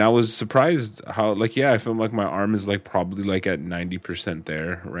 And I was surprised how, like, yeah, I feel like my arm is like probably like at 90%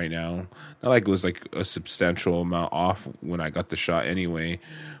 there right now. Not like it was like a substantial amount off when I got the shot anyway.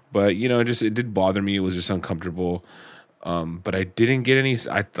 But, you know, it did bother me. It was just uncomfortable. But I didn't get any.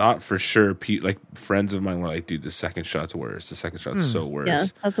 I thought for sure, like friends of mine were like, "Dude, the second shot's worse. The second shot's so worse." Yeah,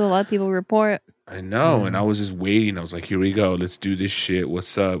 that's what a lot of people report. I know, and I was just waiting. I was like, "Here we go. Let's do this shit.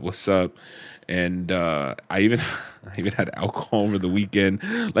 What's up? What's up?" And I even had alcohol over the weekend.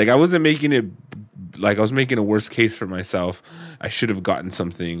 Like I wasn't making it. Like I was making a worst case for myself. I should have gotten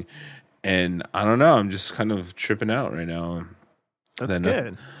something, and I don't know. I'm just kind of tripping out right now. That's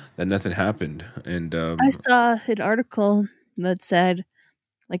good. That nothing happened, and I saw an article that said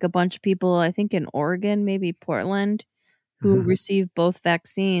like a bunch of people, I think in Oregon, maybe Portland, who received both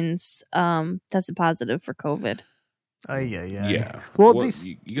vaccines tested positive for COVID. Yeah. Well,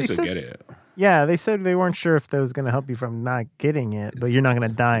 you can still get it. Yeah, they said they weren't sure if that was going to help you from not getting it, but you're not going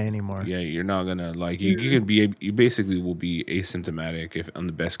to die anymore. Yeah, you're not gonna like you basically will be asymptomatic if on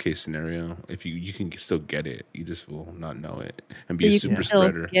the best case scenario. If you can still get it, you just will not know it and be a super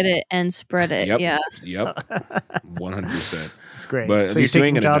spreader. Get it and spread it. Yep. Yeah. 100%. It's great. But so you're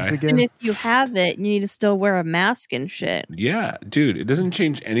taking jobs die. again. And if you have it, you need to still wear a mask and shit. Yeah, dude, it doesn't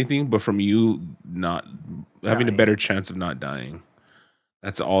change anything, but from you not having a better chance of not dying.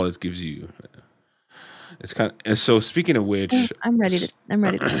 That's all it gives you. It's kind of, and so speaking of which, I'm ready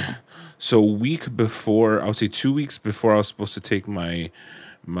to. So a week before, I would say 2 weeks before I was supposed to take my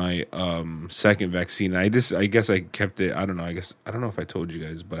my second vaccine. I guess I kept it. I don't know. I don't know if I told you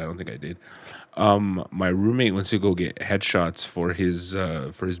guys, but I don't think I did. My roommate went to go get headshots for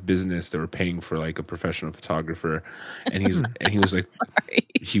his business. They were paying for like a professional photographer, and he was like, Sorry.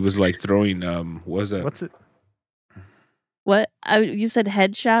 he was like throwing what was that? What's it? What? You said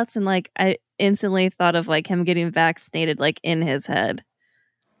headshots, and like I instantly thought of like him getting vaccinated, like in his head.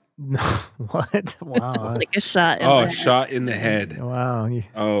 No, what? Wow. Like a shot. Oh, shot in the head. Wow.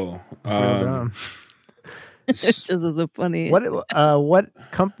 Oh, That's real dumb. It just isn't funny. What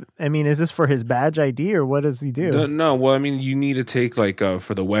I mean, is this for his badge ID or what does he do? No, well, I mean, you need to take like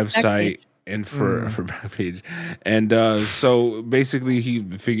for the website and for Backpage, and so basically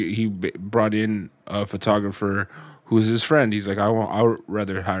he brought in a photographer who was his friend. He's like, I'd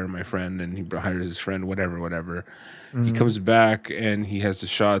rather hire my friend, and he hires his friend, whatever. He comes back and he has the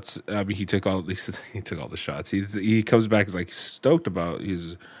shots. I mean, he took all the shots. He comes back, he's like stoked about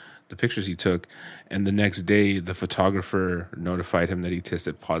the pictures he took, and the next day the photographer notified him that he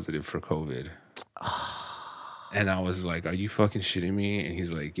tested positive for COVID. And I was like, are you fucking shitting me? And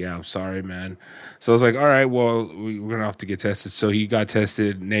he's like, yeah, I'm sorry, man. So I was like, all right, well, we're gonna have to get tested. So he got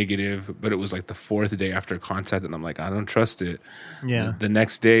tested negative, but it was like the 4th day after contact, and I'm like, I don't trust it. Yeah. The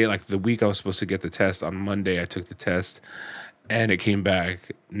next day, like the week I was supposed to get the test, on Monday I took the test and it came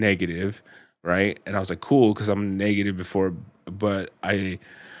back negative, right? And I was like, cool, because I'm negative before, but I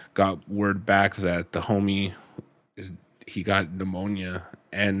got word back that the homie he got pneumonia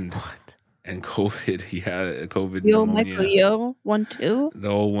and COVID. He had COVID pneumonia. Michael, 1-2. The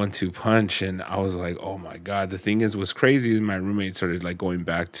old 1-2 punch, and I was like, oh my god. The thing is, what's crazy is my roommate started like going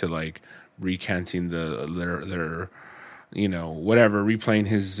back to like recanting their whatever, replaying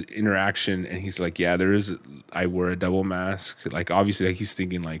his interaction, and he's like, yeah, I wear a double mask. Like obviously, like he's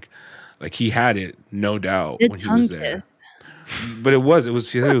thinking like he had it, no doubt, when he was there. Kissed. But it was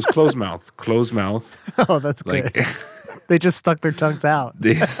closed mouth. Oh, that's like, good. They just stuck their tongues out.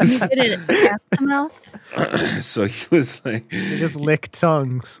 You did it at the mouth? So he was like, They just licked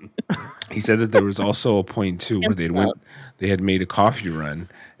tongues. he said that there was also a point too where they had made a coffee run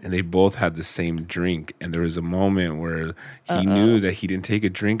and they both had the same drink, and there was a moment where he knew that he didn't take a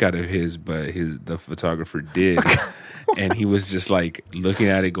drink out of his, but the photographer did. And he was just like looking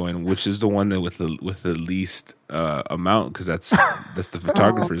at it, going, "Which is the one that with the least amount? Because that's the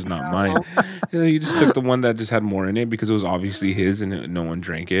photographer's, not mine." He just took the one that just had more in it because it was obviously his, and no one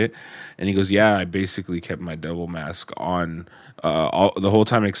drank it. And he goes, "Yeah, I basically kept my double mask on the whole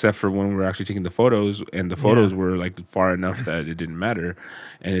time, except for when we were actually taking the photos, and the photos were like far enough that it didn't matter."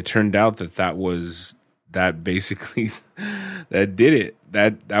 And it turned out that basically that did it.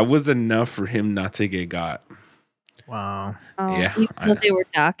 That was enough for him not to get got. Wow. Oh, Yeah, you thought they were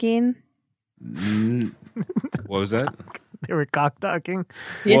docking? What was that? They were cock docking.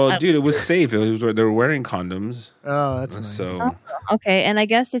 Well, dude, it was safe. They were wearing condoms. Oh, that's nice. So Okay, and I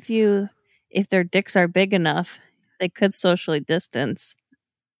guess if their dicks are big enough, they could socially distance.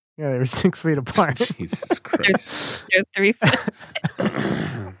 Yeah, they were 6 feet apart. Jesus Christ. They're 3 feet.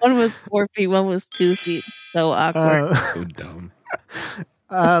 One was 4 feet, one was 2 feet. So awkward. So dumb.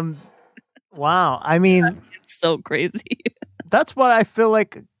 Wow. I mean, It's so crazy. that's what I feel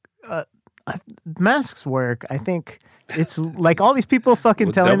like masks work. I think it's like all these people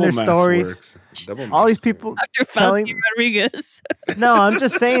fucking telling their stories. All these people Dr. telling Fauci Rodriguez. No, I'm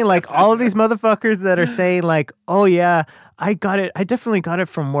just saying, like, all of these motherfuckers that are saying, like, oh, yeah, I got it. I definitely got it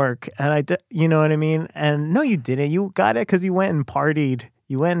from work. And you know what I mean? And no, you didn't. You got it because you went and partied.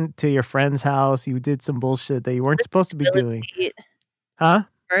 You went to your friend's house. You did some bullshit that you weren't supposed to be doing. Huh?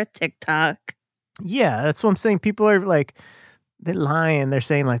 Or a TikTok. Yeah, that's what I'm saying. People are like, they're lying. They're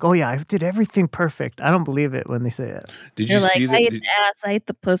saying, like, oh, yeah, I did everything perfect. I don't believe it when they say it. Did You're you like, see that? I ate the ass, I ate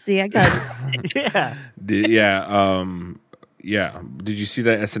the pussy, I got it. Yeah. Yeah. Did you see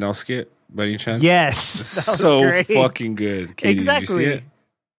that SNL skit by any chance? Yes. That was So great. fucking good. Katie, Exactly. Did you see it?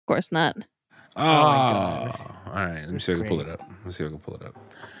 Of course not. Oh, my God. All right. Let me That's see if I can pull great. it up.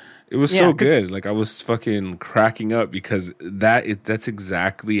 It was Yeah, so 'cause- good. Like I was fucking cracking up because that's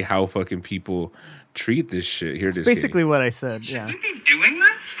exactly how fucking people treat this shit. Here it is. Basically what I said. Yeah. Should we be doing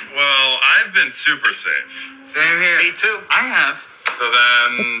this? Well, I've been super safe. Same here. Me too. I have. So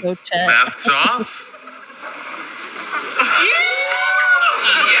then, Go check. masks off.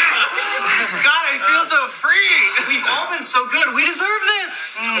 Yes! God, I feel so free. We've all been so good. We deserve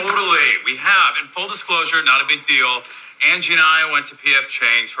this. Totally. We have. And full disclosure, not a big deal. Angie and I went to PF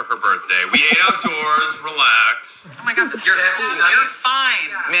Chang's for her birthday. We ate outdoors, relax. Oh my God, you're fine.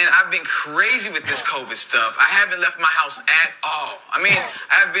 Man, I've been crazy with this COVID stuff. I haven't left my house at all. I mean,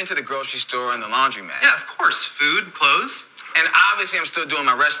 I've been to the grocery store and the laundromat. Yeah, of course. Food, clothes. And obviously, I'm still doing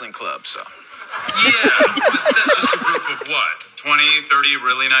my wrestling club, so. Yeah, but that's just a group of what? 20, 30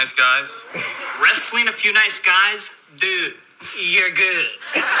 really nice guys? Wrestling a few nice guys? Dude, you're good.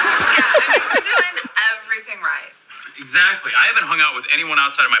 Yeah, I mean, we're doing everything right. Exactly. I haven't hung out with anyone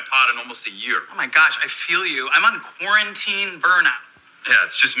outside of my pod in almost a year. Oh my gosh, I feel you. I'm on quarantine burnout. Yeah,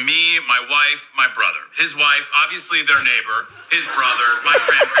 it's just me, my wife, my brother. His wife, obviously their neighbor, his brother, my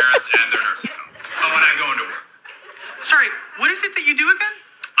grandparents, and their nursing home. Oh, and I go into work. Sorry, what is it that you do again?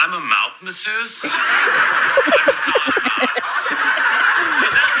 I'm a mouth masseuse. I massage mouths.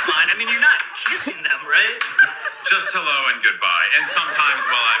 Well, that's fine. I mean, you're not kissing them, right? Just hello and goodbye. And sometimes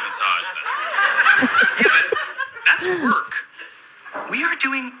while I massage them. Yeah, but that's work. We are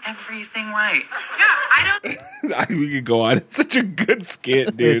doing everything right. Yeah, I don't. We could go on. It's such a good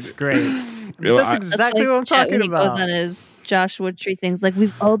skit, dude. It's great. Yo, That's I- exactly what I'm Chet talking when he goes about. on his Joshua Tree things. Like,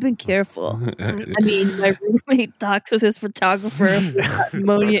 we've all been careful. I mean, my roommate talked with his photographer who got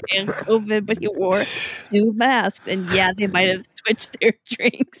pneumonia and COVID, but he wore 2 masks. And yeah, they might have switched their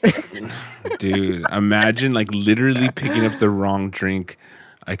drinks. Dude, imagine like literally picking up the wrong drink.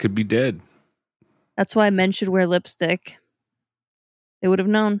 I could be dead. That's why men should wear lipstick. They would have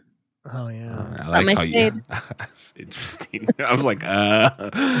known. Oh yeah. I like my how you. shade. That's interesting. I was like,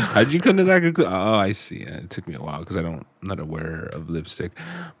 how'd you come to that conclusion? Oh, I see. It took me a while because I'm not aware of lipstick.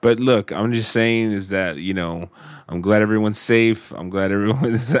 But look, I'm just saying is that I'm glad everyone's safe. I'm glad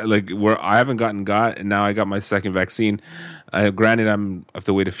everyone's like I haven't got, and now I got my second vaccine. Granted, I have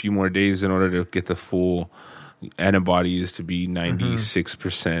to wait a few more days in order to get the full antibodies to be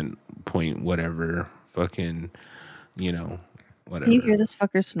 96% point whatever. Fucking, whatever. Can you hear this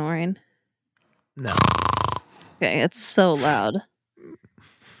fucker snoring? No. Okay, it's so loud.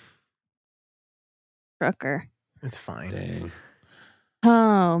 Trucker. It's fine. Dang.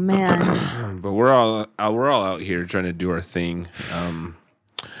 Oh man. But we're all out here trying to do our thing.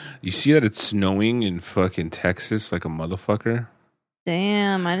 You see that it's snowing in fucking Texas like a motherfucker.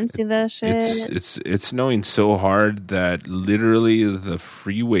 Damn, I didn't see that shit. It's snowing so hard that literally the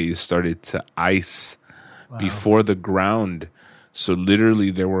freeways started to ice before the ground. So literally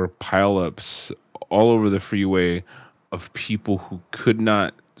there were pileups all over the freeway of people who could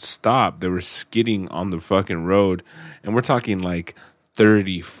not stop. They were skidding on the fucking road. And we're talking like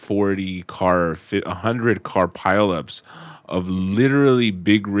 30, 40 car, 100 car pileups of literally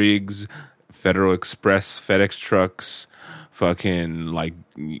big rigs, Federal Express, FedEx trucks, fucking like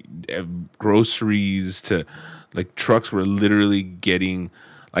groceries to like trucks were literally getting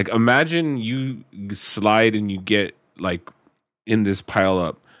like, imagine you slide and you get like in this pile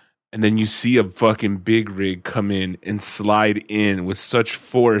up and then you see a fucking big rig come in and slide in with such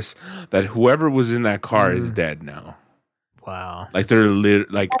force that whoever was in that car is dead now. Wow. Like they're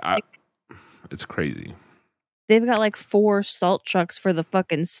it's crazy. They've got like 4 salt trucks for the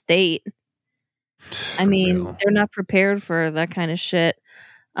fucking state. I mean, real. they're not prepared for that kind of shit.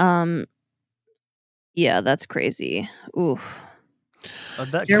 Yeah, that's crazy. Ooh.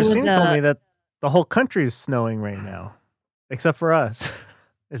 Christina told me that the whole country is snowing right now, except for us.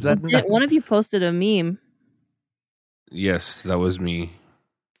 Is that One of you posted a meme? Yes, that was me.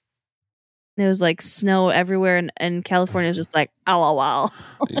 It was like snow everywhere, and California is just like, ow, ow, ow.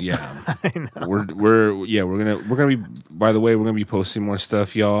 Yeah. I know. We're gonna be, by the way, we're gonna be posting more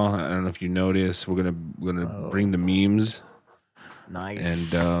stuff, y'all. I don't know if you noticed. We're gonna bring the memes.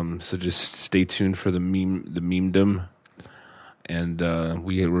 Nice. And so just stay tuned for the memedom. And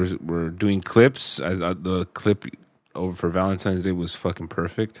we're doing clips. The clip over for Valentine's Day was fucking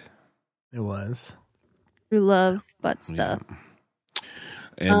perfect. It was. True love, butt stuff.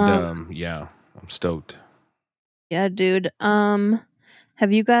 Yeah. And yeah, I'm stoked. Yeah, dude.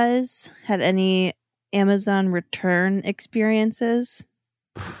 Have you guys had any Amazon return experiences?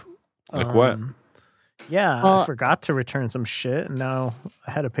 Like what? Yeah, Well, I forgot to return some shit, and now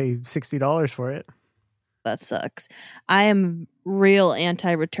I had to pay $60 for it. That sucks. I am real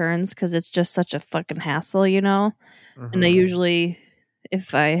anti-returns because it's just such a fucking hassle, And I Mm-hmm. usually,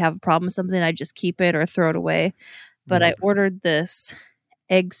 if I have a problem with something, I just keep it or throw it away. But I ordered this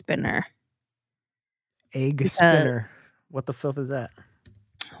egg spinner. Egg spinner. What the filth is that?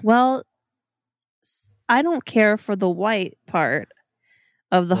 Well, I don't care for the white part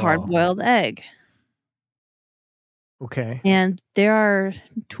of the Wow. hard-boiled egg. Okay. And there are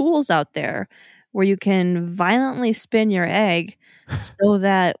tools out there where you can violently spin your egg so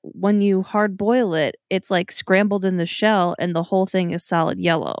that when you hard boil it, it's like scrambled in the shell and the whole thing is solid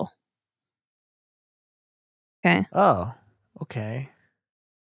yellow. Okay. Oh, okay.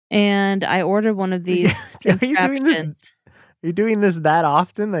 And I ordered one of these Are you doing this? contraptions. Are you doing this that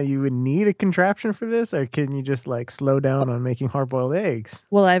often that you would need a contraption for this, or can you just like slow down on making hard-boiled eggs?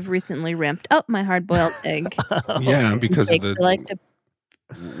 Well, I've recently ramped up my hard-boiled egg. Yeah, because of Intake. the I like to,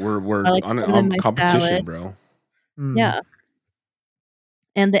 we're I like on to put 'em in my competition, salad. bro. Mm. Yeah.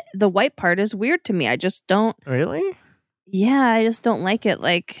 And the white part is weird to me. I just don't. Really? Yeah, I just don't like it.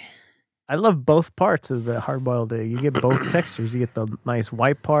 Like, I love both parts of the hard-boiled egg. You get both textures. You get the nice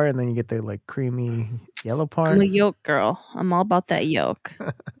white part, and then you get the like creamy yellow part. I'm a yolk girl. I'm all about that yolk.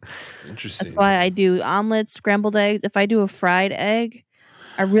 Interesting. That's why I do omelets, scrambled eggs. If I do a fried egg,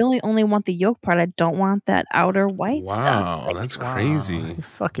 I really only want the yolk part. I don't want that outer white stuff. Wow, that's Wow, crazy. you're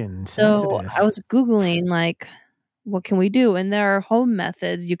fucking So sensitive. I was Googling, like, what can we do? And there are home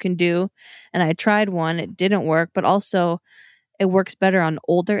methods you can do. And I tried one. It didn't work. But also, it works better on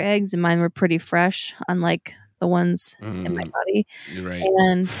older eggs. And mine were pretty fresh, unlike the ones in my body. You're right.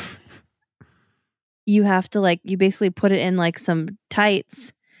 And you have to, like, you basically put it in, like, some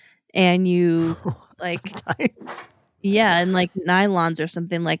tights. And you, like, Tights. yeah, and like nylons or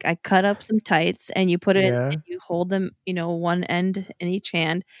something. Like, I cut up some tights and you put it in and you hold them, one end in each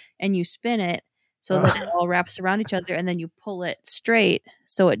hand and you spin it so that it all wraps around each other, and then you pull it straight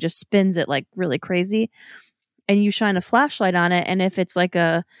so it just spins it like really crazy. And you shine a flashlight on it, and if it's like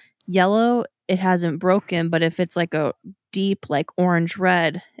a yellow, it hasn't broken, but if it's like a deep like orange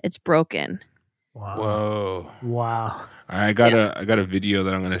red, it's broken. Wow. Whoa. Wow. I got a video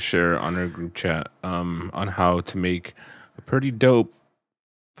that I'm gonna share on our group chat on how to make a pretty dope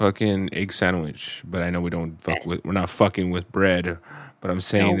fucking egg sandwich. But I know we're not fucking with bread. But I'm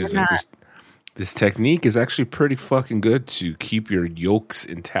saying No, is we're like not. this technique is actually pretty fucking good to keep your yolks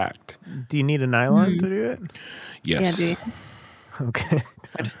intact. Do you need a nylon to do it? Yes. Yeah, Okay.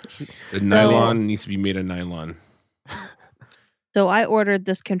 The nylon needs to be made of nylon. So I ordered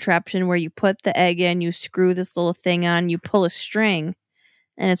this contraption where you put the egg in, you screw this little thing on, you pull a string,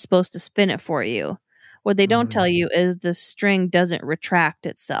 and it's supposed to spin it for you. What they don't tell you is the string doesn't retract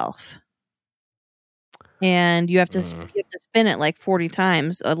itself. And you have to spin it like 40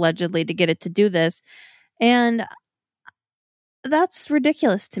 times, allegedly, to get it to do this. And that's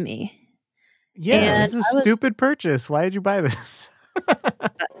ridiculous to me. Yeah, And this is I a was- stupid purchase. Why did you buy this?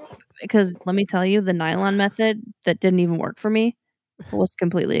 Because let me tell you, the nylon method that didn't even work for me was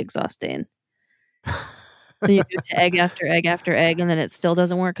completely exhausting. So you do it to egg after egg after egg, and then it still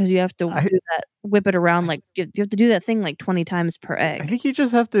doesn't work because you have to whip it around, like you have to do that thing like 20 times per egg. I think you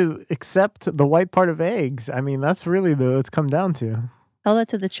just have to accept the white part of eggs. I mean, that's really what it's come down to. Tell that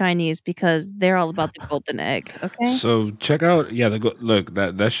to the Chinese because they're all about the golden egg. Okay. So check out, look,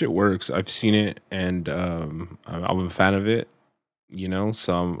 that shit works. I've seen it, and I'm a fan of it.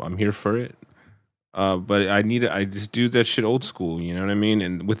 So I'm here for it. But I just do that shit old school. You know what I mean?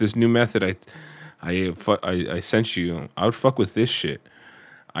 And with this new method, I sent you, I would fuck with this shit.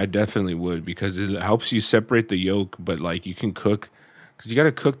 I definitely would, because it helps you separate the yolk, but like you can cook, because you got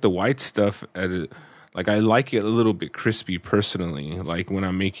to cook the white stuff like I like it a little bit crispy personally. Like when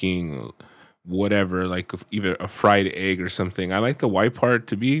I'm making whatever, like either a fried egg or something, I like the white part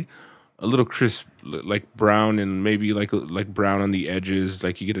to be a little crisp, like brown, and maybe like brown on the edges,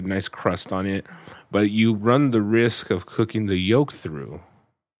 like you get a nice crust on it, but you run the risk of cooking the yolk through.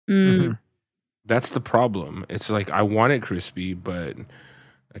 Mm-hmm. That's the problem. It's like I want it crispy, but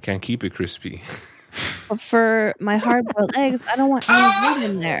I can't keep it crispy. But for my hard-boiled eggs, I don't want any white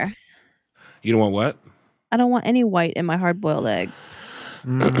in there. You don't want what? I don't want any white in my hard-boiled eggs.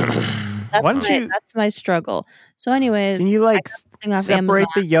 That's my struggle. So, anyways, can you like thing off separate Amazon.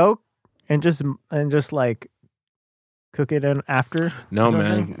 the yolk and just like cook it in after? No, or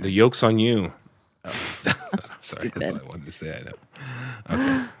man. something? The yolk's on you. I'm sorry, that's what I wanted to say. I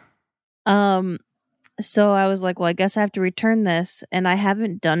know. Okay. So I was like, well, I guess I have to return this, and I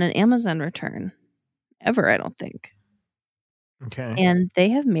haven't done an Amazon return ever, I don't think. Okay. And they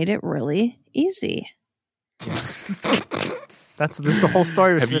have made it really easy. This is the whole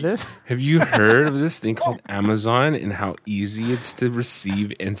story for this. Have you heard of this thing called Amazon and how easy it's to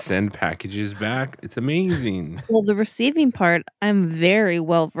receive and send packages back? It's amazing. Well, the receiving part, I'm very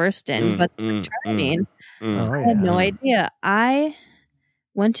well versed in, but the returning, Oh, I had no yeah. idea. I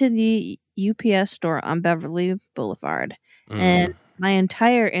went to the UPS store on Beverly Boulevard, and my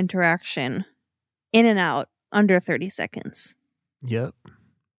entire interaction in and out under 30 seconds. Yep.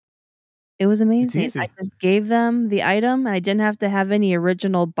 It was amazing. easy. I just gave them the item, and I didn't have to have any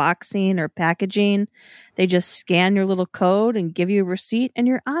original boxing or packaging. They just scan your little code and give you a receipt, and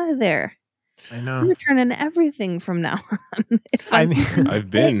you're out of there. I know. I'm returning everything from now on. I mean,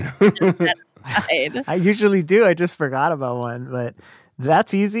 I've been. I usually do. I just forgot about one, but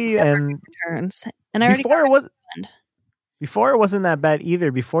that's easy. And returns, and I already before got it was. refund. Before it wasn't that bad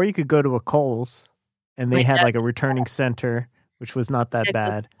either. Before you could go to a Kohl's and they My had dad like a returning center, which was not that goes to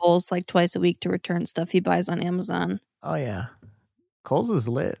bad. Kohl's like twice a week to return stuff he buys on Amazon. Oh yeah, Kohl's is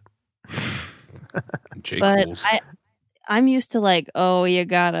lit. J. But Cole's. I'm used to like, oh, you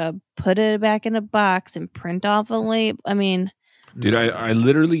gotta put it back in a box and print off a label. I mean, Dude, I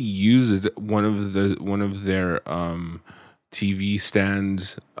literally used one of their TV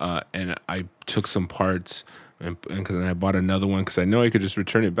stands, and I took some parts, and because I bought another one because I know I could just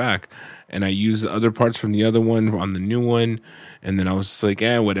return it back, and I used the other parts from the other one on the new one, and then I was just like,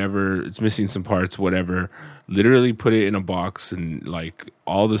 whatever, it's missing some parts, whatever. Literally put it in a box and like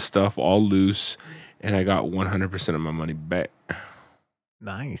all the stuff all loose, and I got 100% of my money back.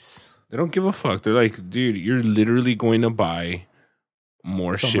 Nice. They don't give a fuck. They're like, dude, you're literally going to buy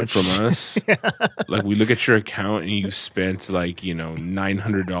more So shit much from shit. us. Like, we look at your account and you spent like,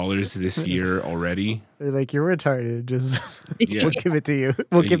 $900 this year already. They're like, you're retarded. Just Yeah. we'll give it to you.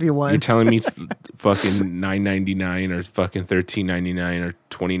 We'll give you one. You're telling me fucking $9.99 or fucking $13.99 or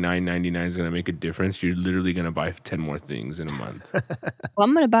 $29.99 is gonna make a difference? You're literally gonna buy 10 more things in a month. well,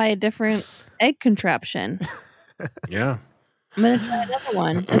 I'm gonna buy a different egg contraption. Yeah. I'm gonna try another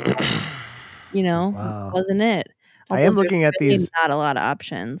one. Wow. Wasn't it? I am Although looking there's at really these. Not a lot of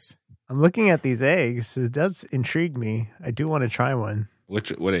options. I'm looking at these eggs. It does intrigue me. I do want to try one.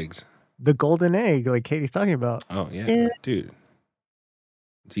 What eggs? The golden egg, like Katie's talking about. Oh yeah, dude.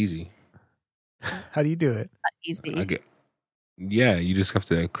 It's easy. How do you do it? Not easy. Yeah, you just have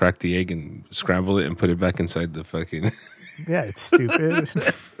to crack the egg and scramble it and put it back inside the fucking. Yeah, it's stupid.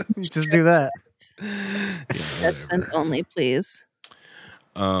 You just do that. Yeah, That's whatever. only, please.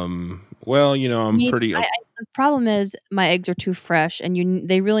 Well, I'm pretty. The problem is my eggs are too fresh, and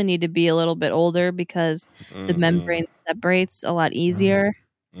they really need to be a little bit older because the membrane separates a lot easier.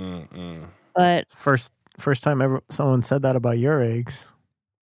 But First time ever someone said that about your eggs.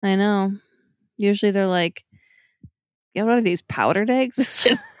 I know. Usually they're like, "Yeah, what are these powdered eggs? It's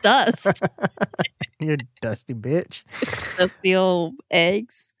just dust. You dusty bitch. Just the old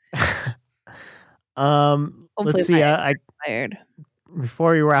eggs." Hopefully Let's see. my I eggs are fired.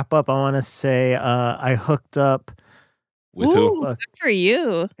 before we wrap up, I want to say I hooked up. With Ooh, who? good for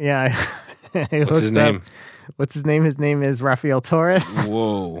you. Yeah, I What's hooked his up- name? What's his name? His name is Rafael Torres.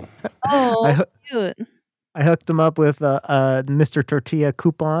 Whoa. Oh, cute. I hooked him up with a Mr. Tortilla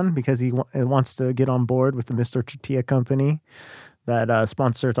coupon because he wants to get on board with the Mr. Tortilla company that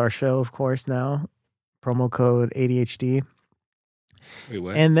sponsors our show, of course, now. Promo code ADHD. Wait,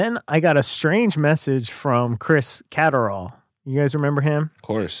 what? And then I got a strange message from Chris Catterall. You guys remember him? Of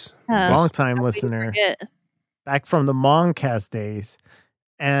course. Yeah. Long time How could we listener. forget? Back from the Mongcast days.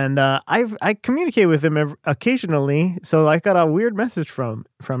 And I communicate with him occasionally, so I got a weird message from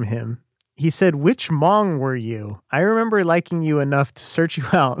him. He said, "Which Mong were you? I remember liking you enough to search you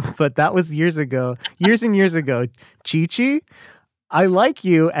out, but that was years ago. Years and years ago. Chi-Chi? I like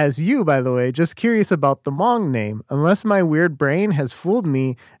you as you, by the way. Just curious about the Mong name. Unless my weird brain has fooled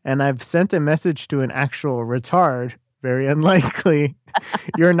me and I've sent a message to an actual retard, very unlikely.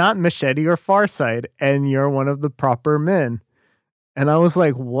 You're not Machete or Farsight, and you're one of the proper men." And I was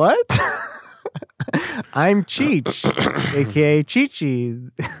like, what? I'm Cheech, aka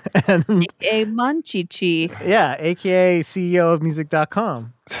Chi-Chi. And A Monchichi. yeah, aka CEO of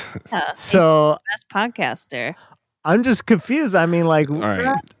music.com. Yeah, So best podcaster. I'm just confused. I mean, like, All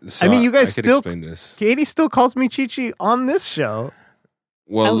right. So I mean, you guys could still- explain this. Katie still calls me Chi-Chi on this show.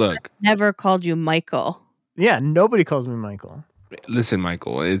 Well, I look. Never called you Michael. Yeah, nobody calls me Michael. Listen,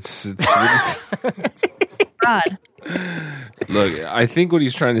 Michael. It's really, God. look. I think what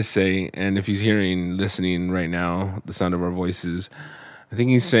he's trying to say, and if he's listening right now, the sound of our voices, I think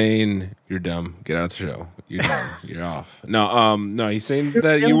he's saying you're dumb. Get out of the show. You're dumb. You're off. No. He's saying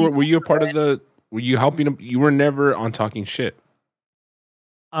that you were you a part of the? Were you helping him? You were never on Talking Shit.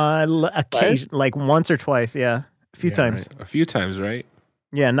 Occasion, like once or twice, yeah. A few Yeah, times. right? A few times, right?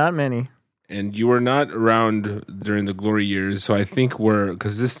 Yeah, not many. And you were not around during the glory years, so I think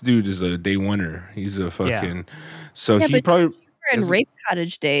because this dude is a day oneer. He's a fucking. So Yeah, he but probably You were in Isn't- Rape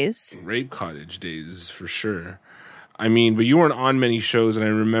Cottage days. Rape Cottage days for sure. I mean, but you weren't on many shows, and I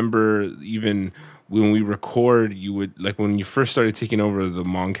remember even when we record, you would like when you first started taking over the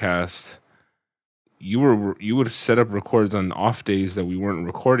Mongcast. You would set up records on off days that we weren't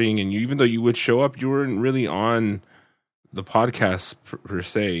recording, and even though you would show up, you weren't really on the podcast per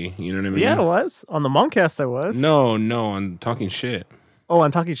se. You know what I mean? Yeah, I was. On the Moncast, I was. No, on Talking Shit. Oh,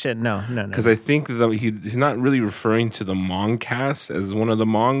 on Talking Shit. No. Because I think that he's not really referring to the Mongcast as one of the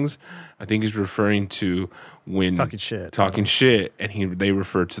Mongs. I think he's referring to when Talking Shit. and they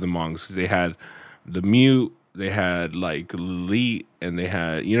referred to the Mongs because they had the Mute, they had like Leet, and they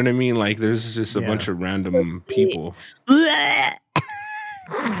had, you know what I mean? Like there's just a bunch of random people. I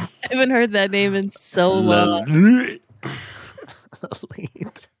haven't heard that name in so long. Elite.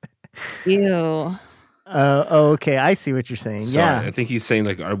 Ew. Okay, I see what you're saying. So yeah, I think he's saying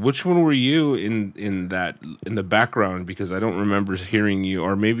like, which one were you in the background? Because I don't remember hearing you,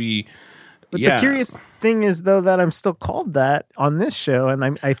 or maybe. But the curious thing is, though, that I'm still called that on this show,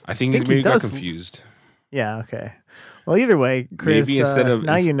 and I think maybe he got confused. Yeah. Okay. Well, either way, Chris. Maybe instead of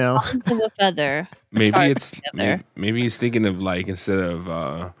now you know. Of a feather. Maybe it's maybe he's thinking of like instead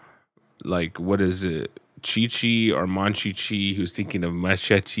of like what is it, Chi-Chi or Monchi-Chi, who's thinking of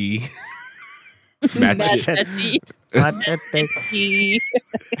Machechi. Machete.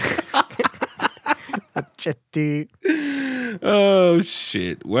 Machete. Oh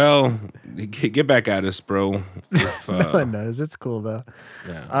shit! Well, get back at us, bro. If, no one knows. It's cool though.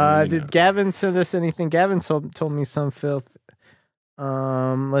 Yeah, did Gavin send us anything? Gavin told me some filth.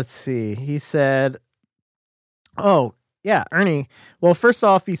 Let's see. He said, "Oh yeah, Ernie. Well, first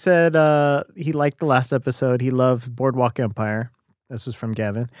off, he said he liked the last episode. He loved Boardwalk Empire. This was from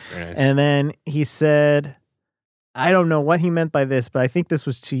Gavin. Nice. And then he said, I don't know what he meant by this, but I think this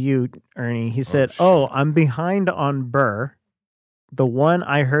was to you, Ernie. He said, I'm behind on Burr. The one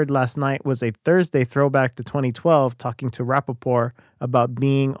I heard last night was a Thursday throwback to 2012 talking to Rappaport about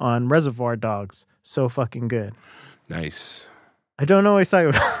being on Reservoir Dogs. So fucking good." Nice. I don't know what he's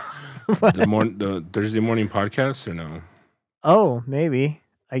talking about. the Thursday morning podcast or no? Oh, maybe.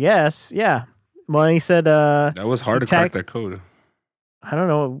 I guess. Yeah. Well, he said that was hard to crack that code. I don't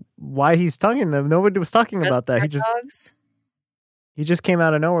know why he's talking to them. Nobody was talking about that. He just came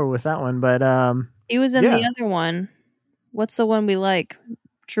out of nowhere with that one. But he was in the other one. What's the one we like?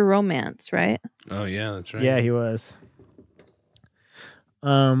 True Romance, right? Oh yeah, that's right. Yeah, he was.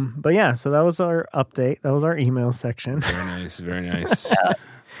 But yeah, so that was our update. That was our email section. Very nice, very nice.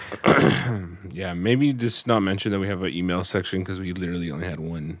 Yeah, maybe just not mention that we have an email section because we literally only had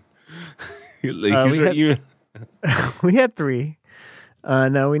one. We had 3.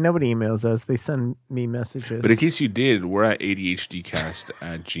 No, nobody emails us. They send me messages. But in case you did, we're at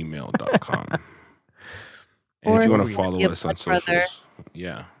ADHDcast@gmail.com. And if you want to follow us on socials,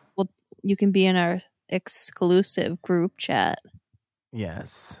 well, you can be in our exclusive group chat.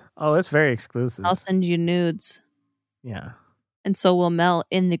 Yes. Oh, it's very exclusive. I'll send you nudes. Yeah. And so will Mel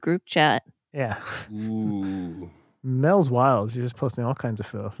in the group chat. Yeah. Ooh. Mel's wild. She's just posting all kinds of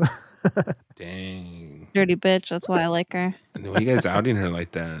filth. Dang. Dirty bitch. That's why I like her. Why you guys outing her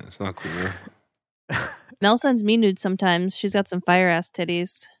like that? It's not cool. Mel sends me nudes sometimes. She's got some fire ass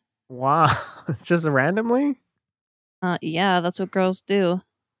titties. Wow. It's just randomly? Yeah, that's what girls do.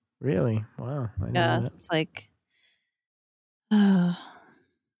 Really? Wow. Yeah, it's like... you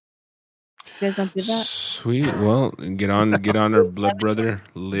guys don't do that? Sweet. Well, get on our blood brother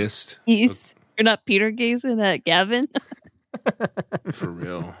list. You're not Peter gazing at Gavin? For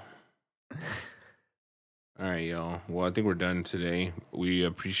real. All right, y'all. Well, I think we're done today. We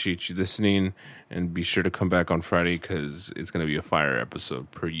appreciate you listening, and be sure to come back on Friday because it's going to be a fire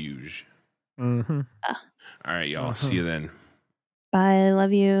episode per usual. Mm-hmm. All right, y'all. See you then. Bye.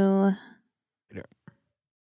 Love you.